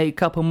have a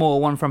couple more,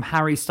 one from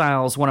Harry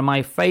Styles, one of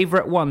my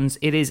favourite ones.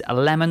 It is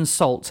Lemon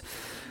Salt,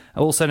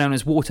 also known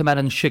as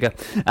Watermelon Sugar.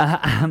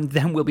 And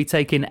then we'll be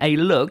taking a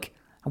look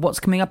at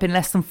what's coming up in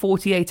less than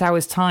 48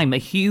 hours' time. A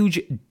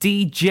huge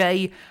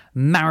DJ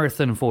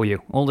marathon for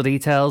you. All the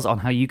details on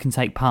how you can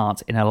take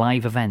part in a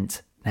live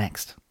event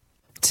next.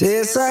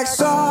 Tastes like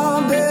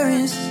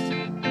strawberries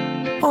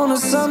on a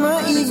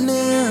summer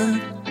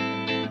evening,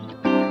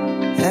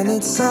 and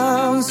it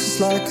sounds just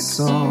like a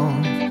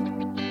song.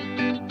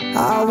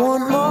 I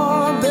want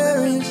more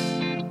berries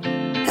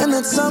and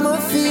that summer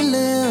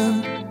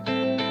feeling.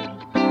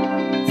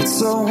 It's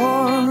so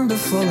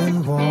wonderful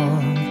and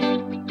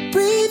warm.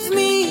 Breathe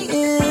me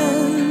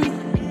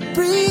in,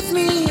 breathe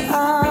me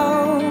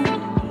out.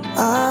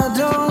 I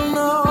don't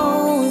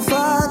know if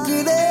I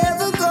could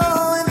ever go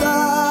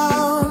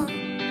without.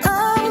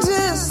 I'm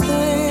just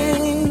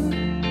thinking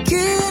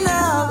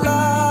out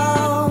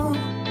loud.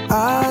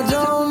 I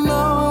don't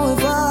know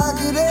if I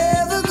could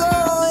ever go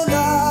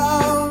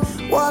without.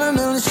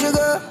 Watermelon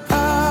sugar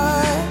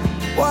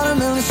high,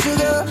 watermelon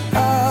sugar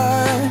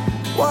high,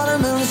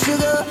 watermelon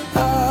sugar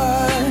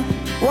high,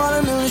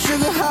 watermelon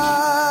sugar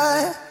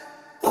high,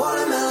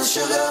 watermelon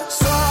sugar.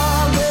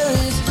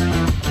 Strawberries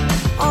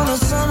on a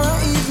summer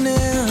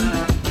evening,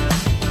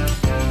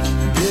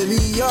 baby,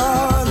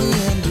 you're the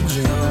end of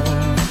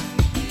June.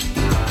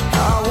 I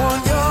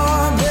want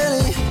your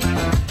belly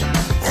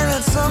and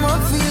that summer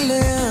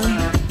feeling,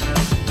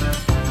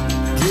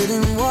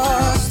 getting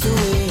washed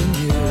away in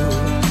you.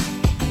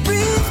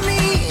 Breathe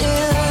me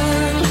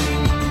in,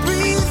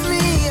 breathe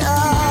me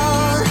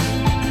out.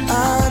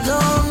 I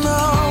don't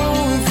know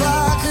if I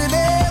could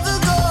ever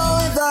go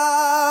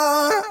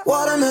without.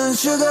 Watermelon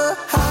sugar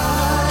high,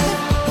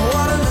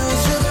 watermelon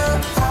sugar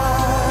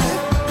high,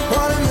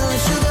 watermelon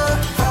sugar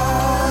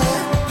high,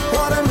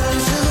 watermelon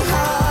sugar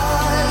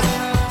high,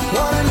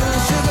 watermelon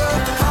sugar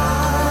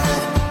high,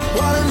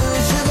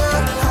 watermelon sugar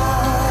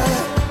high,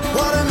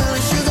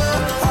 watermelon sugar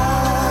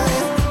high,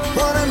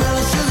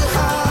 watermelon sugar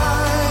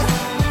high.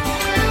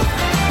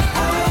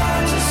 I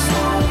just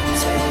wanna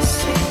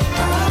taste it,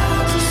 I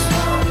just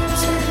wanna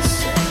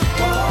taste it,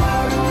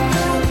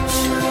 watermelon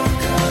sugar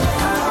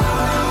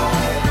high.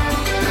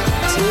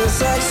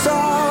 Tastes like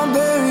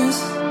strawberries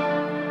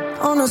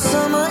on a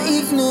summer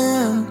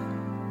evening,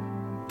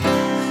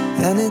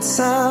 and it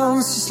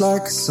sounds just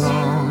like a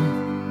song.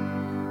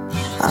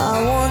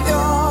 I want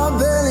your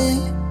belly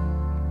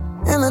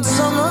and that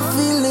summer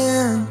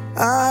feeling.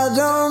 I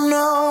don't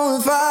know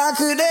if I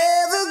could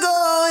ever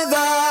go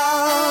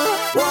without.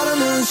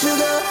 Watermelon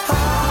sugar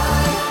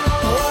high,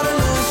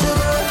 watermelon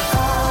sugar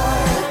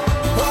high,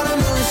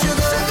 watermelon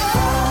sugar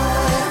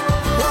high,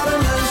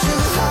 watermelon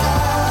sugar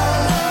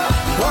high,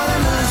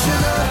 watermelon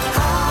sugar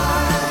high,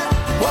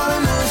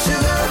 watermelon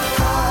sugar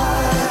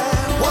high,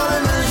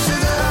 watermelon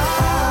sugar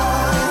high,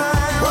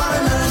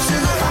 watermelon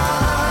sugar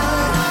high.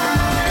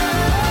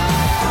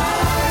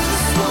 I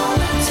just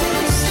wanna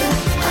taste it,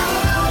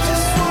 I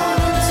just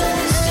wanna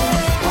taste it,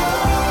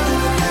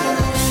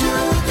 watermelon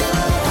sugar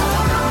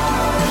high.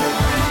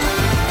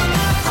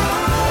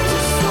 I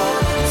just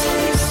wanna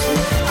taste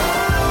it, I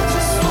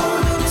just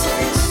wanna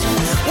taste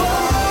it,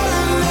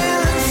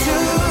 watermelon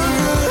sugar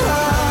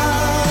high,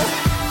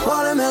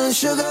 watermelon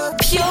sugar.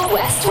 Pure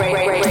West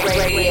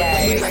Radio.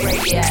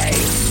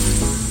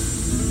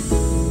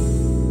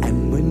 And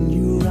when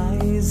you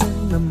rise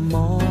in the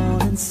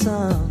morning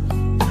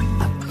sun,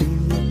 I feel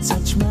you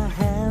touch my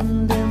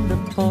hand in the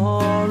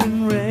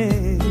pouring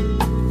rain.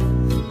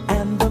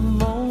 And the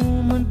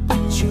moment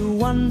that you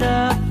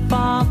wander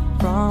far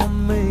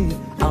from me,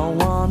 I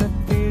wanna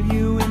feel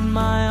you in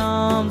my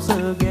arms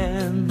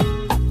again.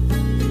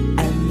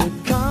 And you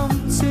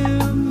come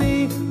to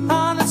me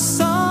on a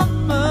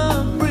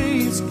summer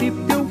breeze, keep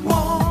you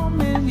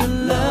warm in your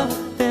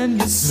love, then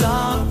you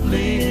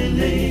softly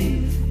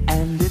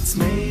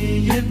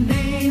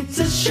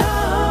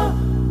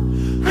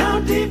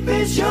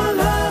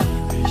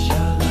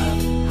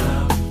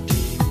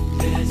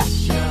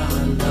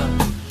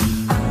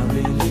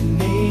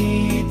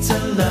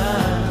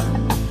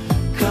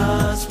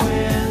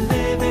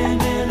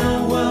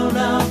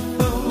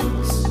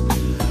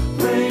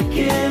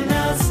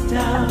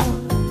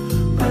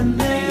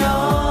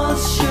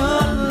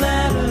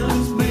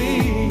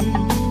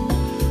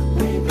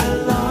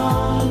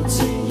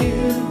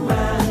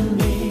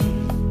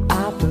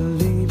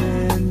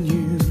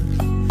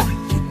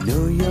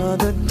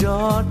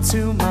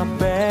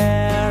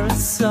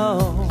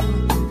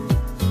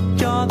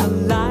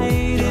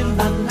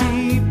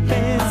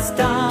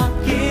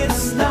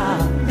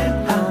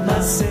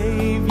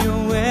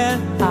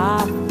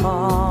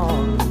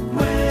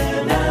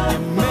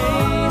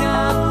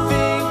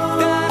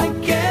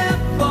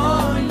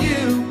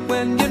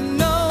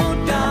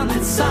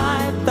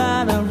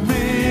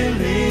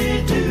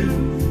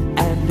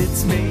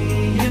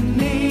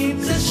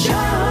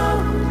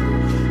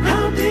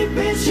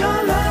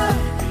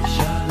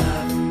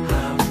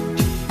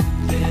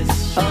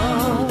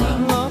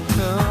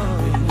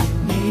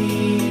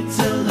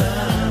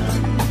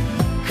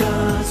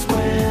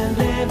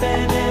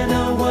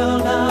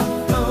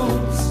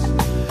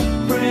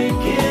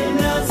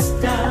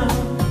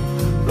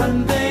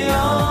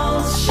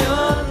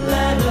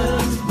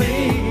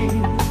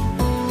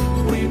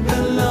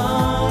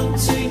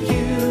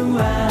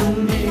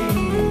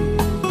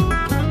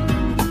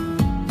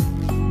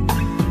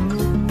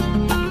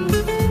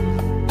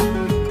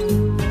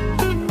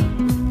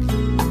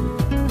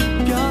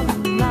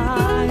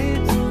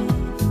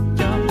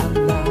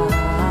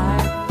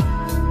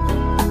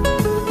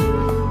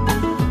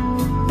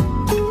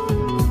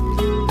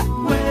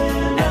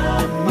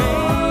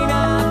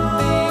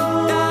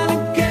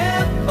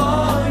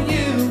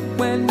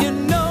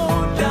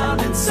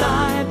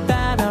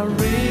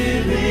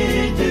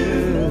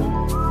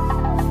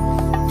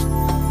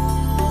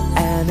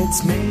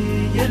It's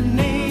me you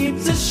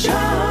need to show.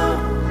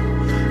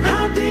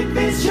 How deep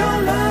is your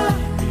love?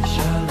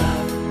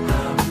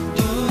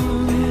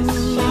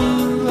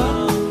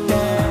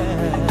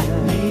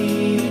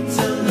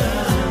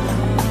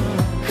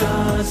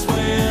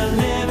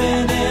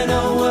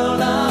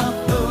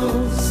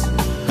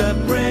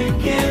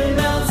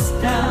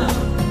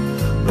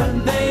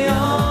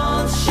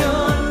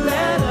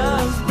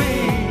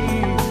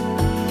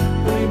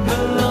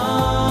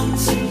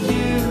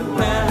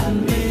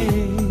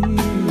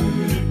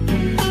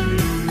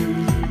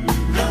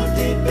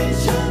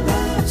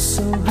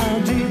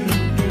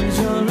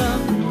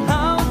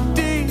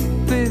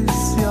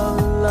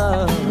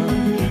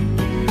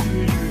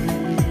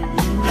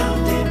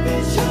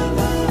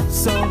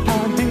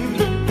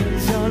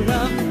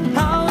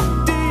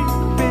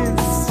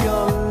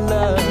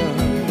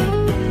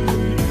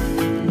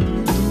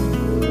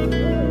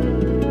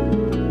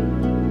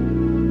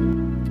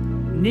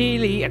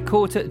 Nearly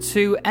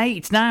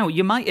 7:45. Now,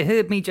 you might have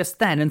heard me just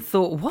then and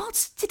thought,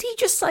 what? Did he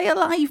just say a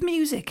live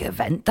music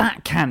event?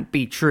 That can't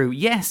be true.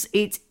 Yes,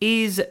 it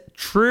is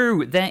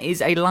true. There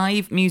is a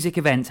live music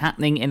event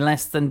happening in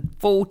less than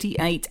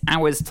 48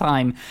 hours'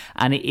 time,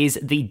 and it is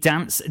the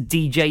Dance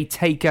DJ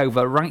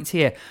Takeover right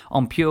here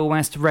on Pure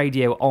West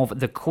Radio of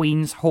the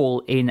Queen's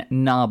Hall in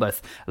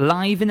Narberth.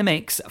 Live in the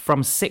mix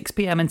from 6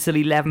 p.m. until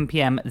 11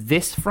 p.m.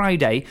 this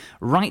Friday,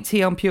 right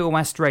here on Pure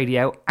West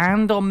Radio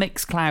and on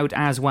Mixcloud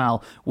as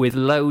well, with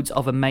loads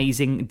of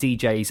amazing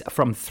DJs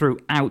from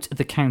throughout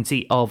the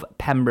county of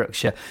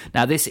Pembrokeshire.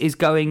 Now, this is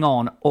going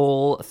on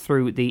all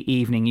through the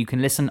evening. You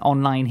can listen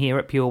online here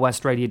at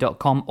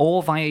purewestradio.com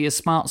or via your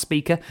smart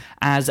speaker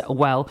as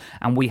well.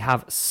 And we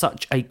have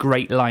such a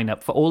great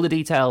lineup. For all the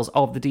details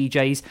of the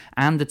DJs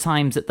and the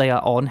times that they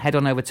are on, head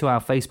on over to our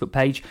Facebook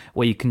page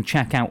where you can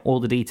check out all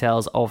the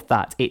details of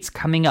that. It's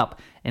coming up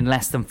in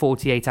less than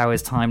 48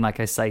 hours' time. Like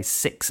I say,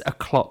 6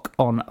 o'clock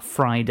on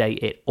Friday,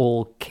 it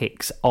all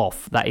kicks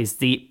off. That is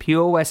the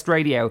Pure West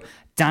Radio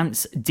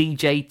Dance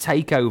DJ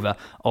Takeover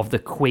of the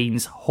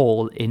Queen's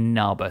Hall in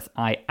Narberth.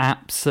 I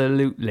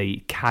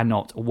absolutely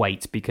cannot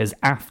wait, because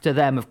after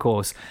them, of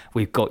course,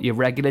 we've got your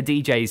regular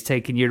DJs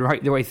taking you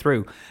right the way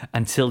through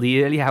until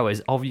the early hours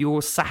of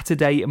your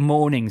Saturday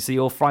morning. So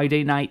your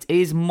Friday night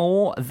is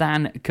more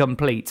than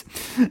complete.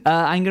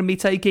 I'm going to be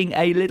taking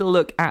a little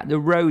look at the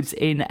roads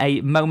in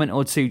a moment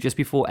or two just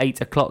before 8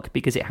 o'clock,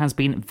 because it has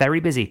been very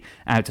busy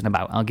out and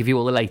about. I'll give you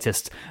all the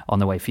latest on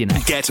the way for you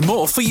next. Get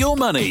more for your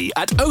money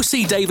at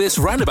OC Davis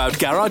Roundabout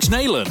Garage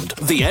Neyland,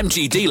 the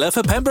MG dealer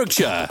for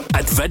Pembrokeshire.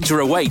 Adventure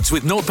awaits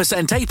with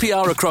 0%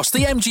 APR across the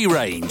MG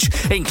range,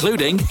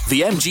 including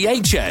the MG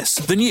HS,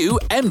 the new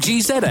MG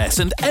ZS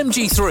and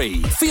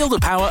MG3. Feel the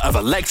power of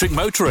electric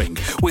motoring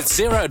with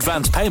zero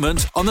advance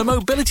payment on the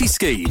mobility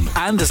scheme.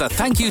 And as a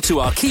thank you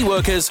to our key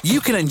workers, you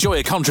can enjoy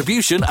a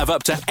contribution of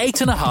up to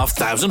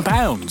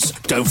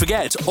 £8,500. Don't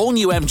forget, all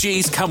new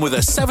MGs come with a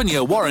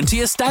 7-year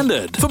warranty as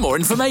standard. For more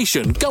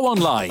information, go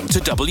online to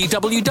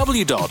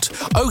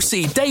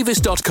www.ocdavis.com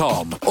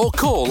or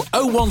call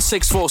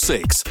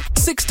 01646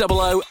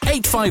 600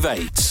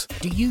 858.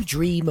 Do you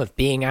dream of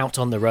being out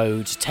on the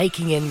road,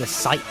 taking in the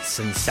sights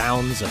and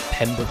sounds of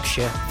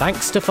Pembrokeshire?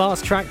 Thanks to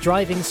Fast Track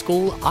Driving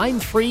School, I'm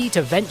free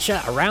to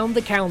venture around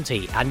the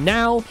county, and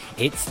now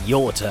it's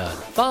your turn.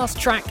 Fast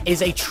Track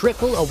is a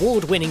triple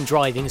award-winning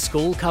driving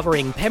school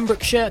covering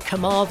Pembrokeshire,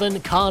 Carmarthen,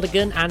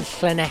 Cardigan and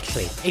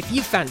Llanelli. If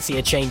you fancy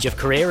a change of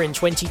career in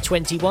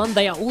 2021,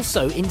 they are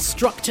also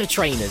instructor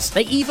trainers.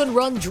 They even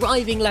run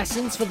driving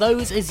lessons for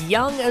those as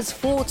young as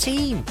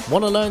 14.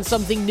 Want to learn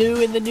something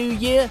new in the new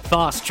year?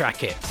 Fast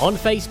Track it on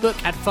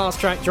Facebook at Fast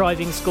Track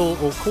Driving School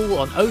or call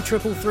on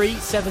 0333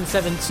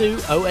 772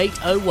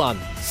 0801.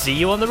 See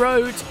you on the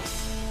road.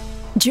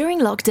 During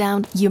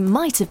lockdown, you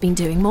might have been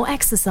doing more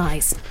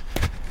exercise.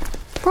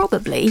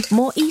 Probably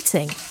more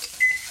eating.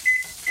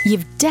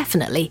 You've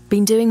definitely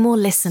been doing more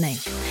listening.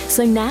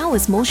 So now,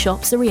 as more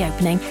shops are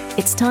reopening,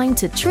 it's time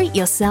to treat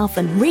yourself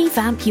and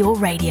revamp your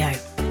radio.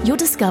 You'll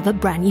discover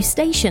brand new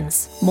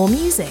stations, more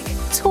music,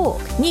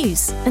 talk,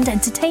 news and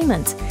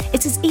entertainment.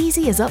 It's as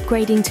easy as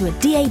upgrading to a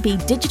DAB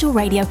digital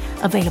radio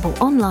available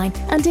online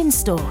and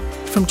in-store.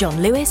 From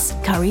John Lewis,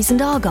 Currys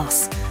and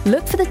Argos.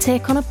 Look for the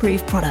tick on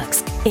approved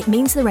products. It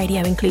means the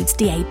radio includes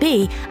DAB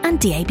and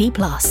DAB+.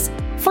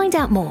 Find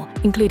out more,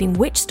 including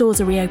which stores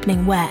are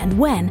reopening where and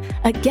when,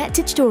 at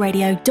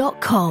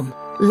getdigitalradio.com.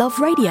 Love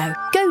radio.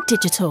 Go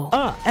digital.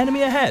 Ah,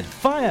 enemy ahead.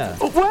 Fire.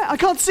 Oh, where? I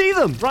can't see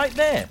them. Right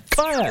there.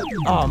 Fire.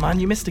 Oh, man,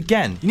 you missed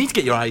again. You need to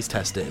get your eyes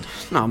tested.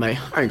 Nah, mate,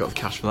 I ain't got the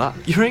cash for that.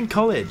 You're in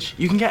college.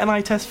 You can get an eye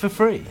test for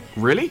free.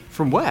 Really?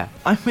 From where?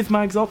 I'm with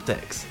Mags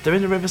Optics. They're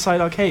in the Riverside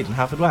Arcade in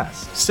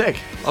Haverfordwest. Sick.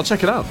 I'll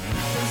check it out.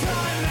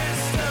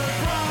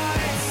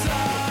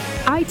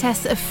 Eye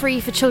tests are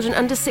free for children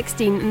under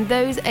 16 and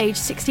those aged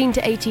 16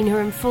 to 18 who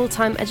are in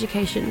full-time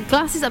education.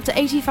 Glasses up to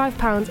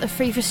 £85 are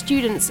free for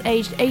students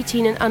aged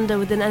 18 and under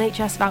with an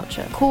NHS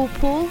voucher. Call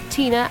Paul,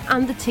 Tina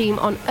and the team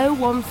on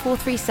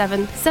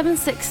 01437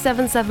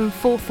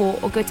 767744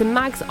 or go to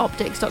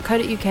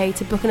magsoptics.co.uk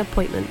to book an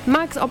appointment.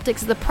 Mags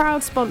Optics are the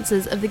proud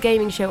sponsors of the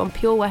gaming show on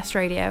Pure West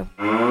Radio.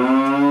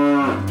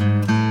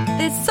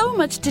 There's so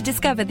much to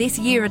discover this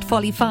year at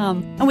Folly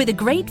Farm. And with a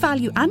great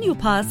value annual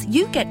pass,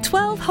 you get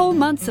 12 whole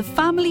months of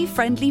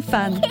family-friendly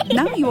fun.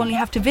 Now you only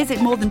have to visit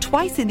more than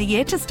twice in the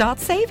year to start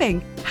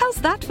saving. How's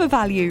that for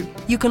value?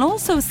 You can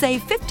also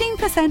save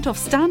 15% off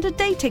standard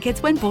day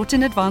tickets when bought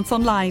in advance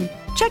online.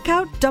 Check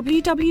out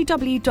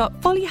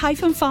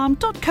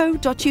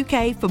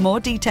www.folly-farm.co.uk for more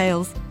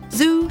details.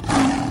 Zoo,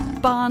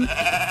 barn,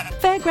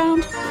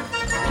 fairground,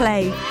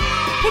 play.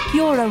 Pick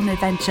your own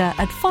adventure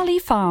at Folly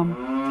Farm.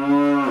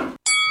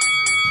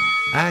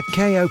 At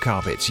KO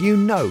Carpets, you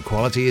know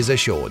quality is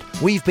assured.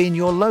 We've been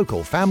your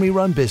local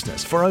family-run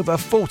business for over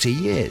 40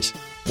 years.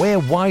 We're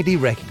widely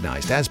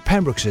recognised as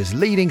Pembrokeshire's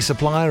leading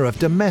supplier of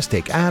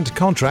domestic and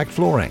contract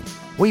flooring.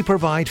 We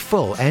provide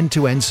full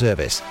end-to-end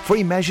service,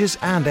 free measures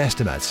and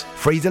estimates,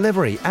 free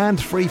delivery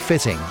and free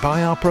fitting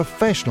by our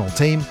professional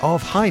team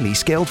of highly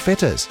skilled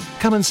fitters.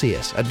 Come and see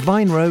us at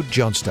Vine Road,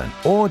 Johnston,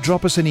 or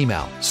drop us an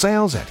email,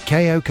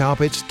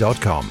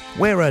 sales@kocarpets.com.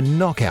 We're a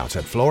knockout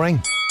at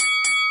flooring.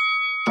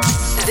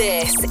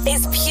 This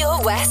is Pure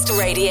West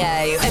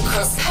Radio.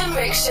 Across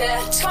Pembrokeshire,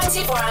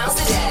 24 hours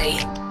a day.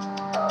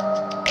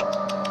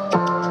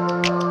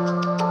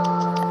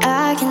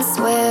 I can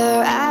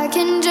swear, I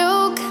can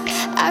joke,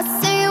 I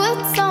say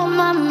what's on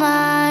my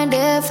mind.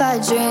 If I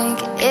drink,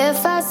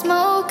 if I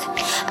smoke,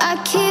 I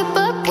keep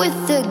up with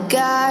the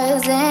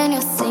guys. And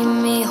you'll see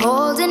me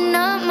holding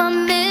up my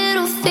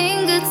middle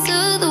finger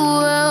to the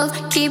world.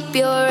 Keep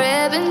your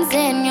ribbons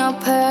and your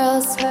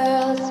pearls.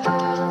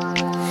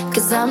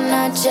 Cause I'm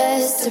not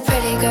just a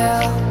pretty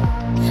girl,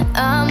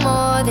 I'm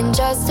more than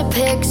just a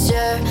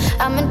picture.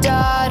 I'm a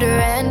daughter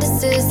and a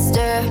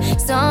sister.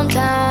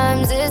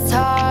 Sometimes it's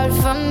hard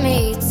for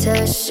me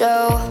to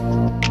show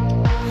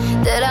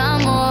that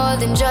I'm more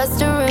than just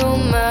a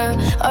rumor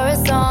or a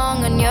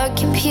song on your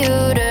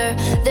computer.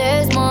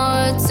 There's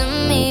more to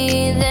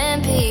me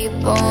than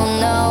people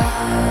know.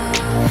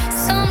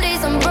 Some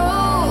days I'm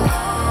broke,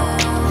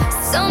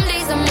 some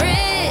days I'm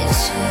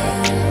rich,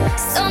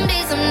 some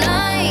days I'm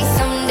nice,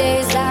 some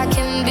days I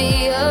can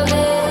be a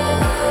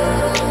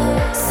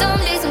bitch. Some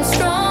days I'm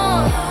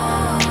strong,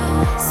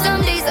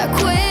 some days I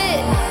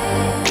quit.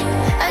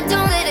 I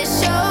don't let it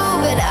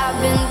show, but I've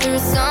been through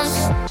some.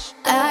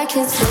 I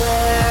can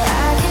swear,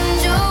 I can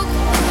joke,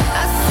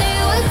 I say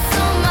what's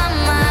on my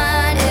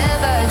mind.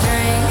 If I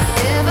drink,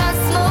 if I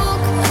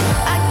smoke,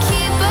 I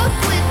keep up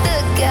with the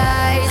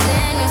guys.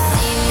 And you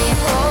see me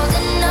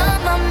holding up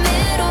my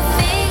middle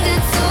finger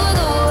to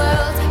the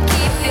world.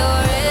 Keep your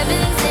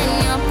ribbons and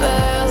your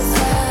pearls.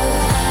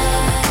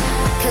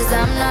 Cause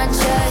I'm not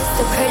just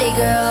a pretty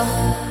girl,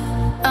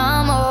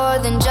 I'm more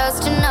than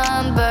just a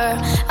number.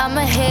 I'm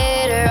a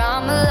hitter,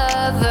 I'm a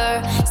lover.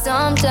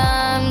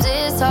 Sometimes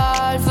it's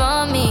hard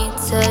for me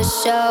to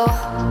show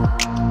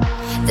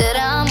that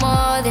I'm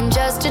more than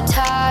just a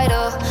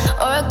title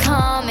or a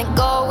comic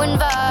going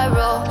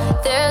viral.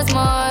 There's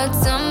more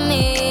to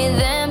me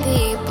than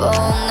people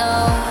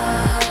know.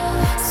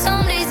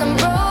 Some days I'm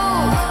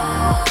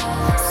broke,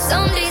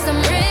 some days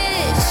I'm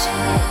rich,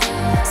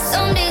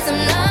 some days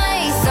I'm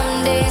nice,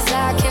 some days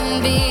I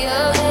can be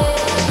a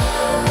bitch.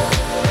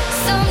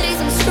 Some days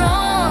I'm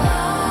strong,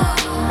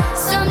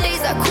 some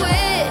days I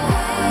quit.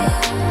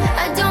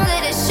 I don't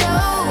let it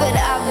show, but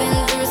I've been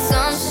through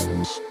some.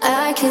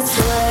 I can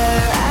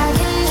swear, I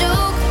can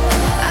joke,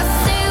 I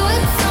say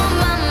what's on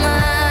my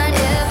mind.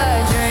 If I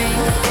drink,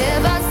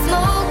 if I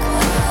smoke,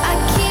 I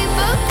keep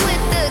up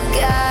with the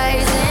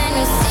guys. And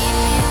you see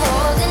me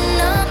holding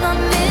up my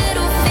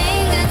middle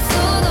finger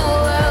to the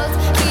world.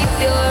 Keep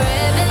your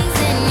ribbons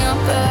and your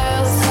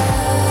pearls.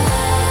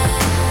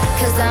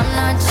 Cause I'm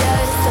not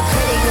just a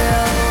pretty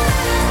girl,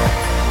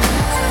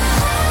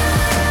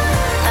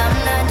 I'm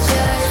not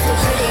just a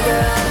pretty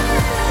girl.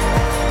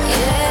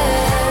 Yeah,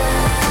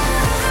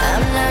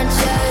 I'm not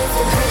just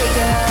a pretty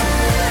girl.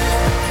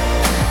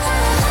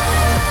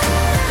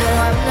 No,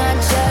 I'm not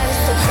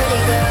just a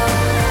pretty girl.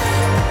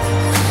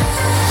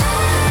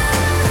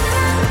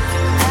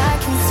 I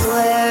can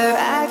swear, I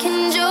can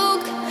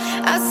joke,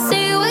 I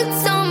say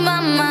what's on my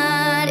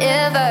mind.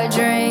 If I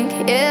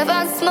drink, if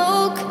I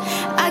smoke,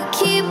 I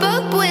keep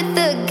up with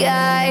the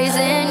guys.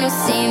 And you'll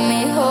see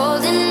me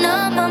holding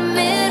up my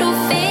middle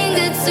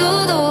finger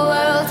to the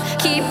world.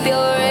 Keep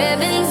your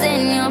ribbons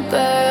and your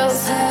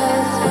pearls.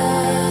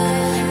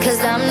 Cause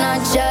I'm not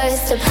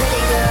just a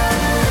pretty girl,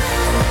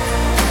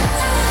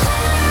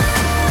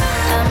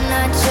 I'm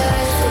not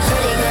just a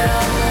pretty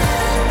girl.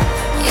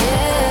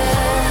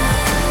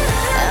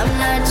 Yeah, I'm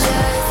not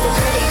just a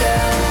pretty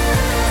girl.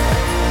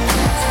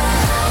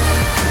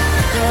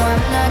 No,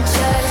 I'm not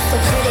just a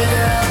pretty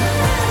girl,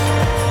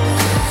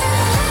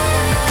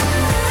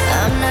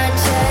 I'm not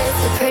just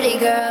a pretty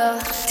girl.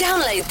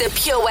 Download Download the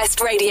Pure West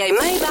Radio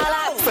mobile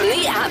app from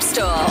the App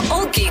Store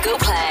or Google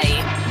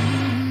Play.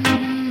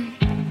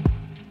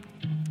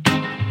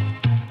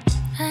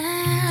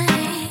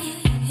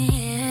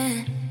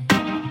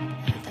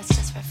 That's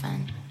just for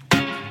fun.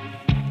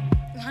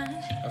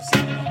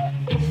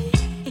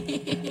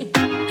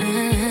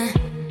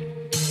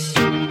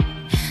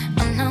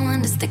 I'm not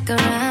one to stick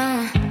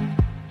around.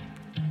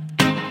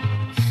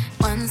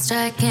 One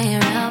strike and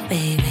you're out,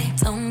 baby.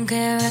 Don't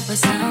care if I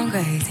sound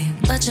crazy,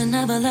 but you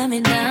never let me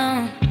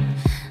down.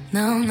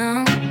 No,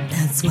 no.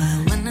 That's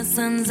why when the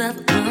sun's up,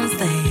 I'm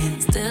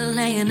staying. Still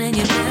laying in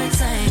your bed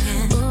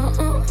saying, ooh,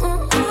 ooh,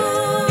 ooh,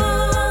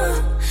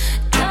 ooh.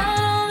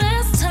 Got all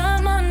this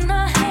time on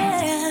our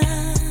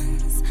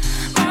hands.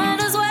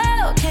 Might as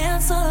well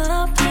cancel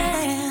our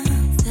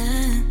plans.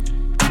 Yeah.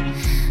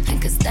 I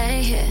could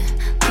stay here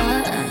for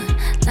a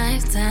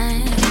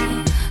lifetime.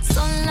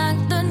 So lock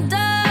the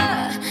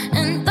door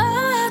and throw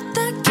out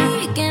the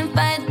key. Can't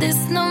fight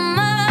this no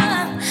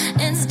more.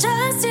 It's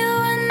just you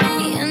and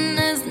me, and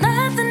there's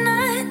nothing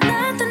I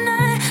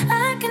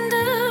can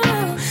do.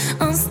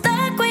 I'm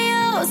stuck with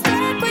you,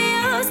 stuck with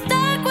you,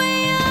 stuck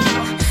with you.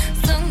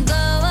 So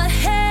go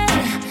ahead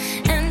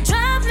and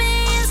drive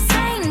me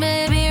insane,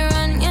 baby.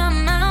 Run your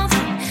mouth.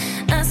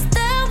 I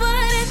still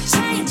wouldn't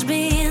change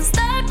being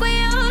stuck with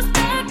you,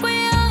 stuck with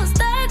you,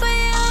 stuck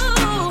with you.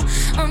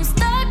 I'm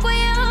stuck with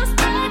you,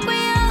 stuck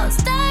with you,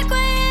 stuck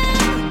with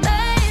you, baby.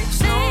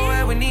 There's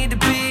nowhere we need to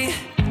be.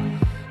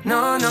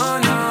 No, no,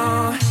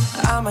 no.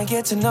 I'ma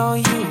get to know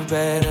you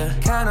better.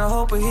 Kinda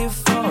hope we're here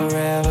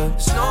forever.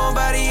 There's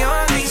nobody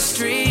on these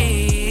streets.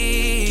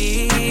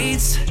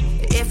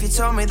 If you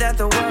told me that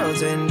the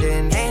world's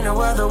ending, ain't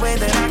no other way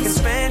that I can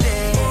spend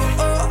it.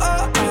 Oh,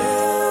 oh,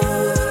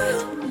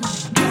 oh.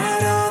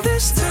 Got all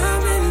this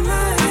time in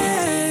my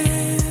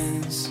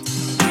hands.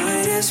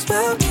 Might as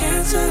well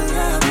cancel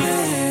our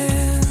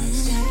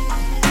plans.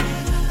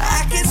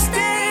 I can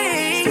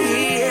stay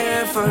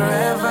here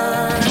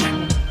forever.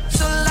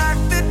 So lock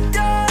the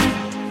door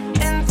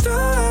and throw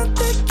out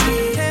the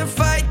key. Can't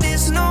fight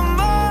this no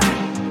more.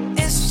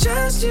 It's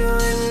just you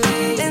and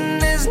me,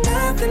 and there's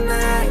nothing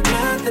I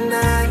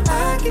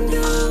can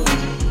do.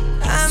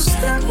 I'm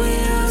stuck with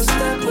you,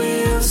 stuck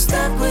with you,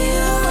 stuck with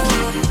you.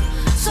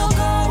 So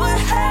go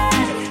ahead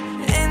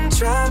and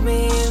drive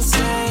me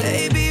insane,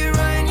 baby.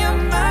 Run your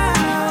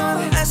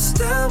mouth. I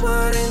still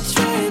wouldn't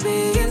trade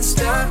being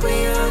stuck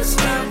with you,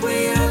 stuck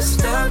with you,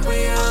 stuck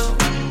with you.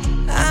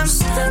 I'm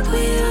stuck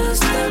with you,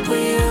 stuck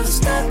with you,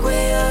 stuck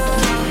with you.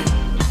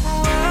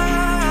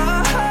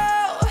 Whoa,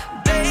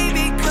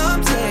 baby,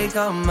 come take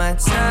all my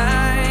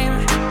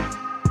time.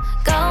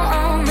 Go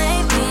on,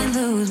 make me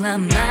lose my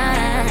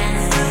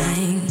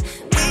mind.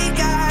 We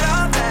got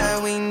all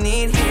that we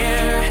need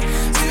here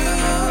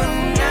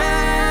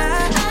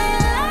tonight.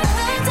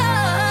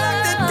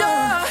 Lock the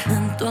door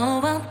And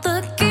throw out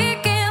the key.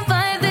 Can't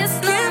fight this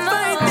no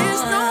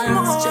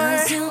more. It's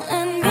just you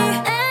and me,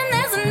 and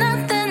there's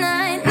nothing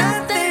I'd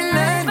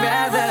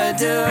rather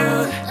do.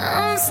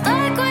 I'm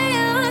stuck with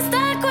you,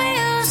 stuck with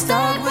you,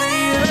 stuck with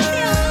you.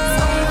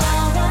 So go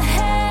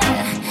ahead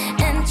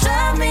and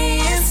drive me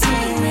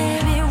insane,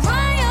 baby.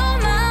 Run your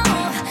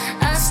mouth.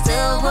 I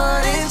still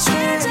wouldn't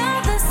change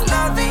all this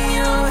loving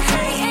you,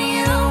 hating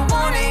you,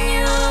 wanting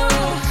you.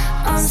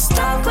 I'm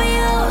stuck with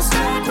you,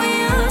 stuck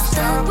with you,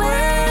 stuck with you.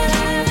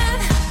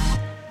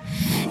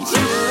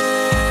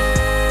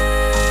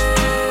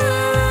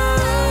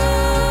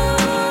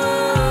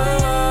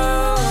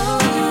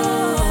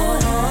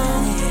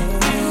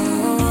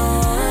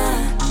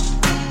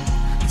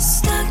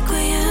 Stuck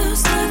with you,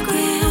 stuck with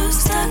you,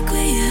 stuck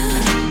with you.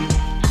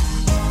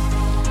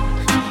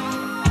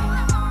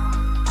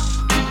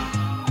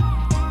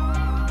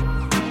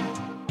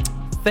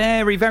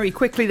 Very, very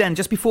quickly then,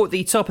 just before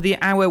the top of the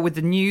hour with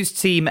the news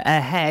team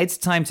ahead,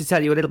 time to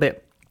tell you a little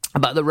bit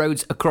about the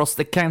roads across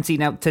the county.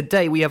 Now,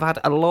 today we have had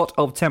a lot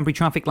of temporary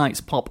traffic lights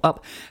pop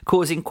up,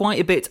 causing quite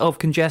a bit of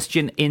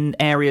congestion in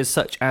areas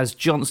such as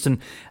Johnston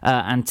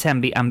and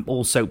Tenby and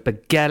also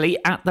Begelly.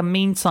 At the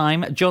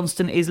meantime,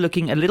 Johnston is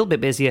looking a little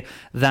bit busier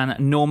than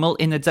normal.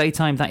 In the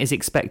daytime, that is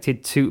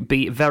expected to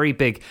be very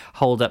big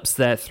hold-ups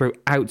there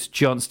throughout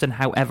Johnston.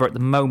 However, at the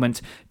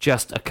moment,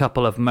 just a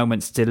couple of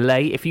moments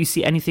delay. If you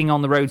see anything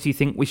on the roads you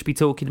think we should be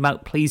talking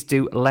about, please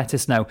do let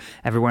us know.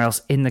 Everywhere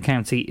else in the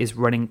county is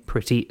running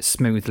pretty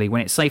smoothly.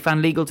 When it's safe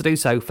and legal to do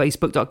so,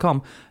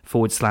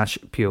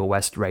 facebook.com/Pure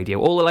West Radio.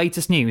 All the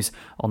latest news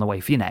on the way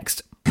for you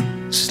next.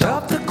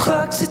 Stop the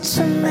clocks, it's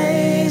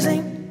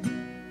amazing.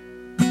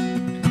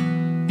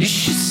 You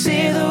should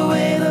see the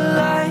way the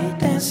light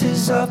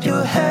dances up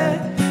your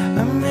hair.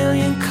 A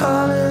million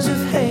colors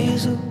of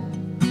hazel,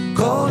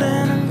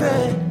 golden and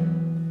red.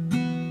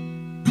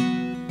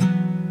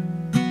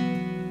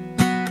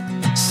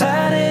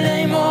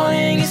 Saturday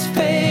morning is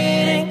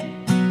fading.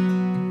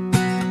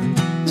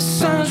 The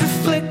sun's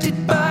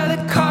reflected by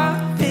the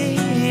coffee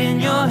in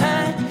your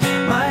hand.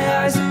 My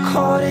eyes are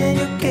caught in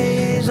your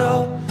gaze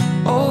all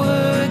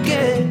over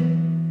again.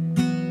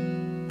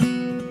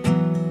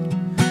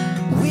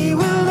 We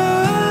were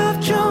love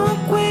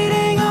drunk,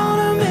 waiting on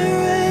a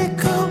mirror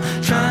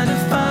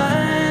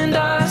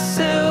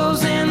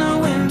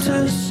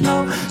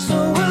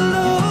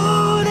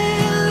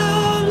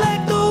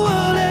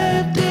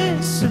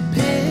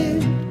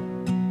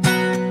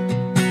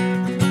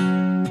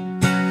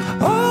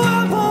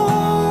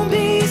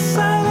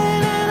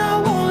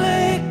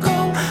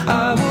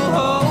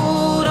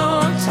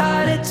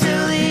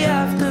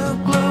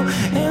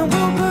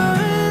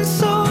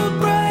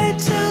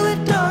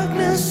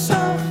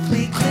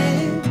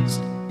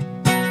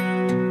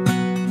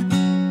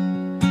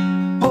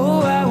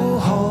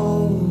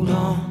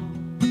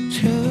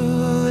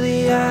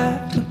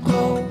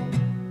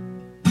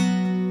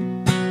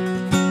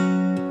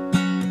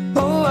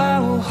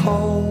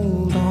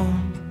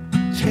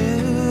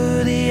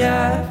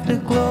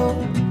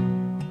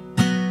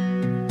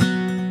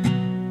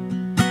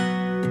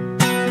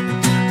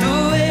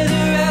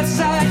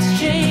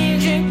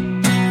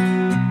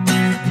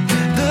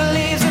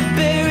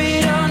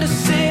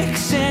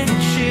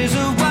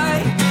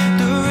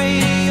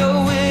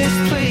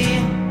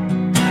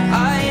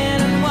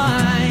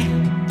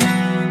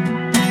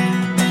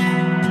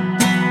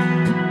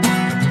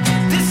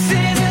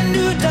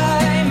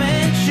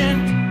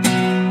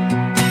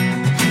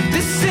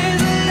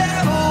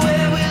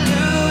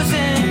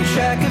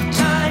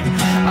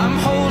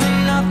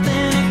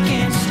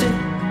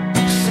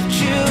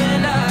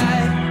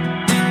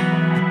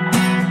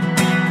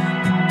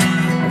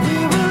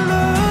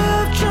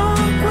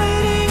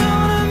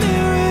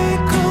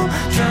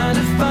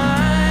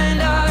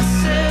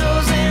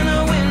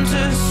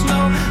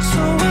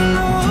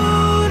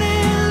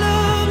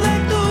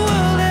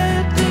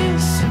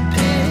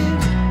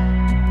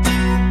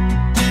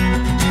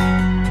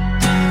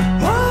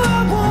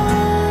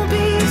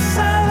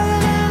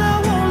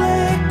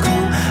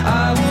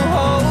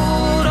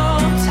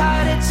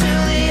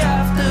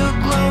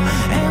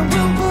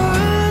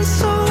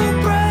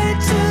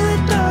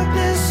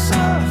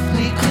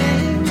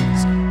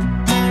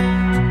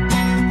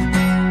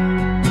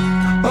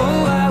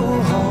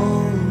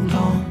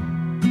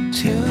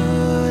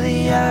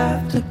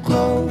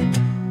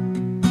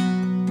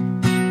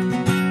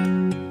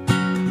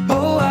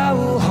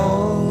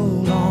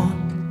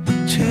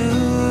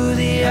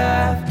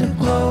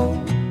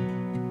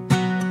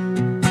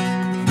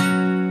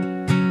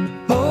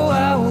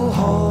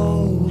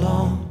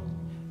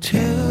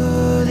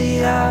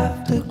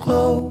the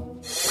glow.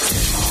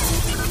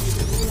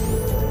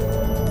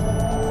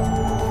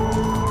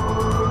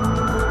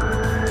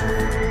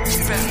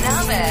 From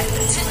Narberth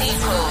to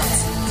Newport.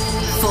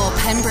 For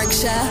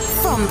Pembrokeshire,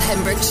 from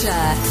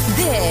Pembrokeshire,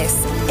 this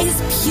is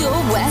Pure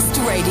West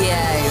Radio.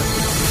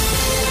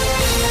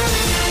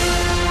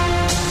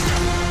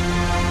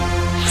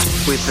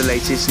 With the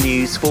latest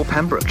news for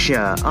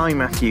Pembrokeshire, I'm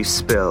Matthew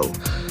Spill.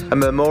 A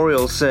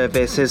memorial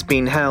service has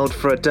been held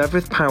for a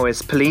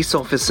Dyfed-Powys police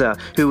officer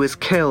who was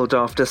killed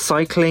after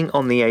cycling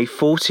on the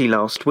A40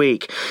 last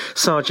week.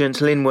 Sergeant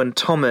Linwan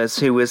Thomas,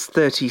 who was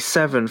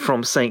 37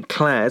 from St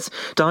Clair's,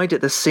 died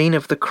at the scene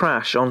of the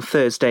crash on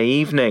Thursday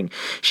evening.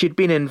 She'd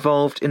been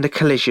involved in the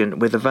collision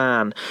with a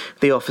van.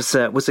 The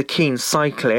officer was a keen cyclist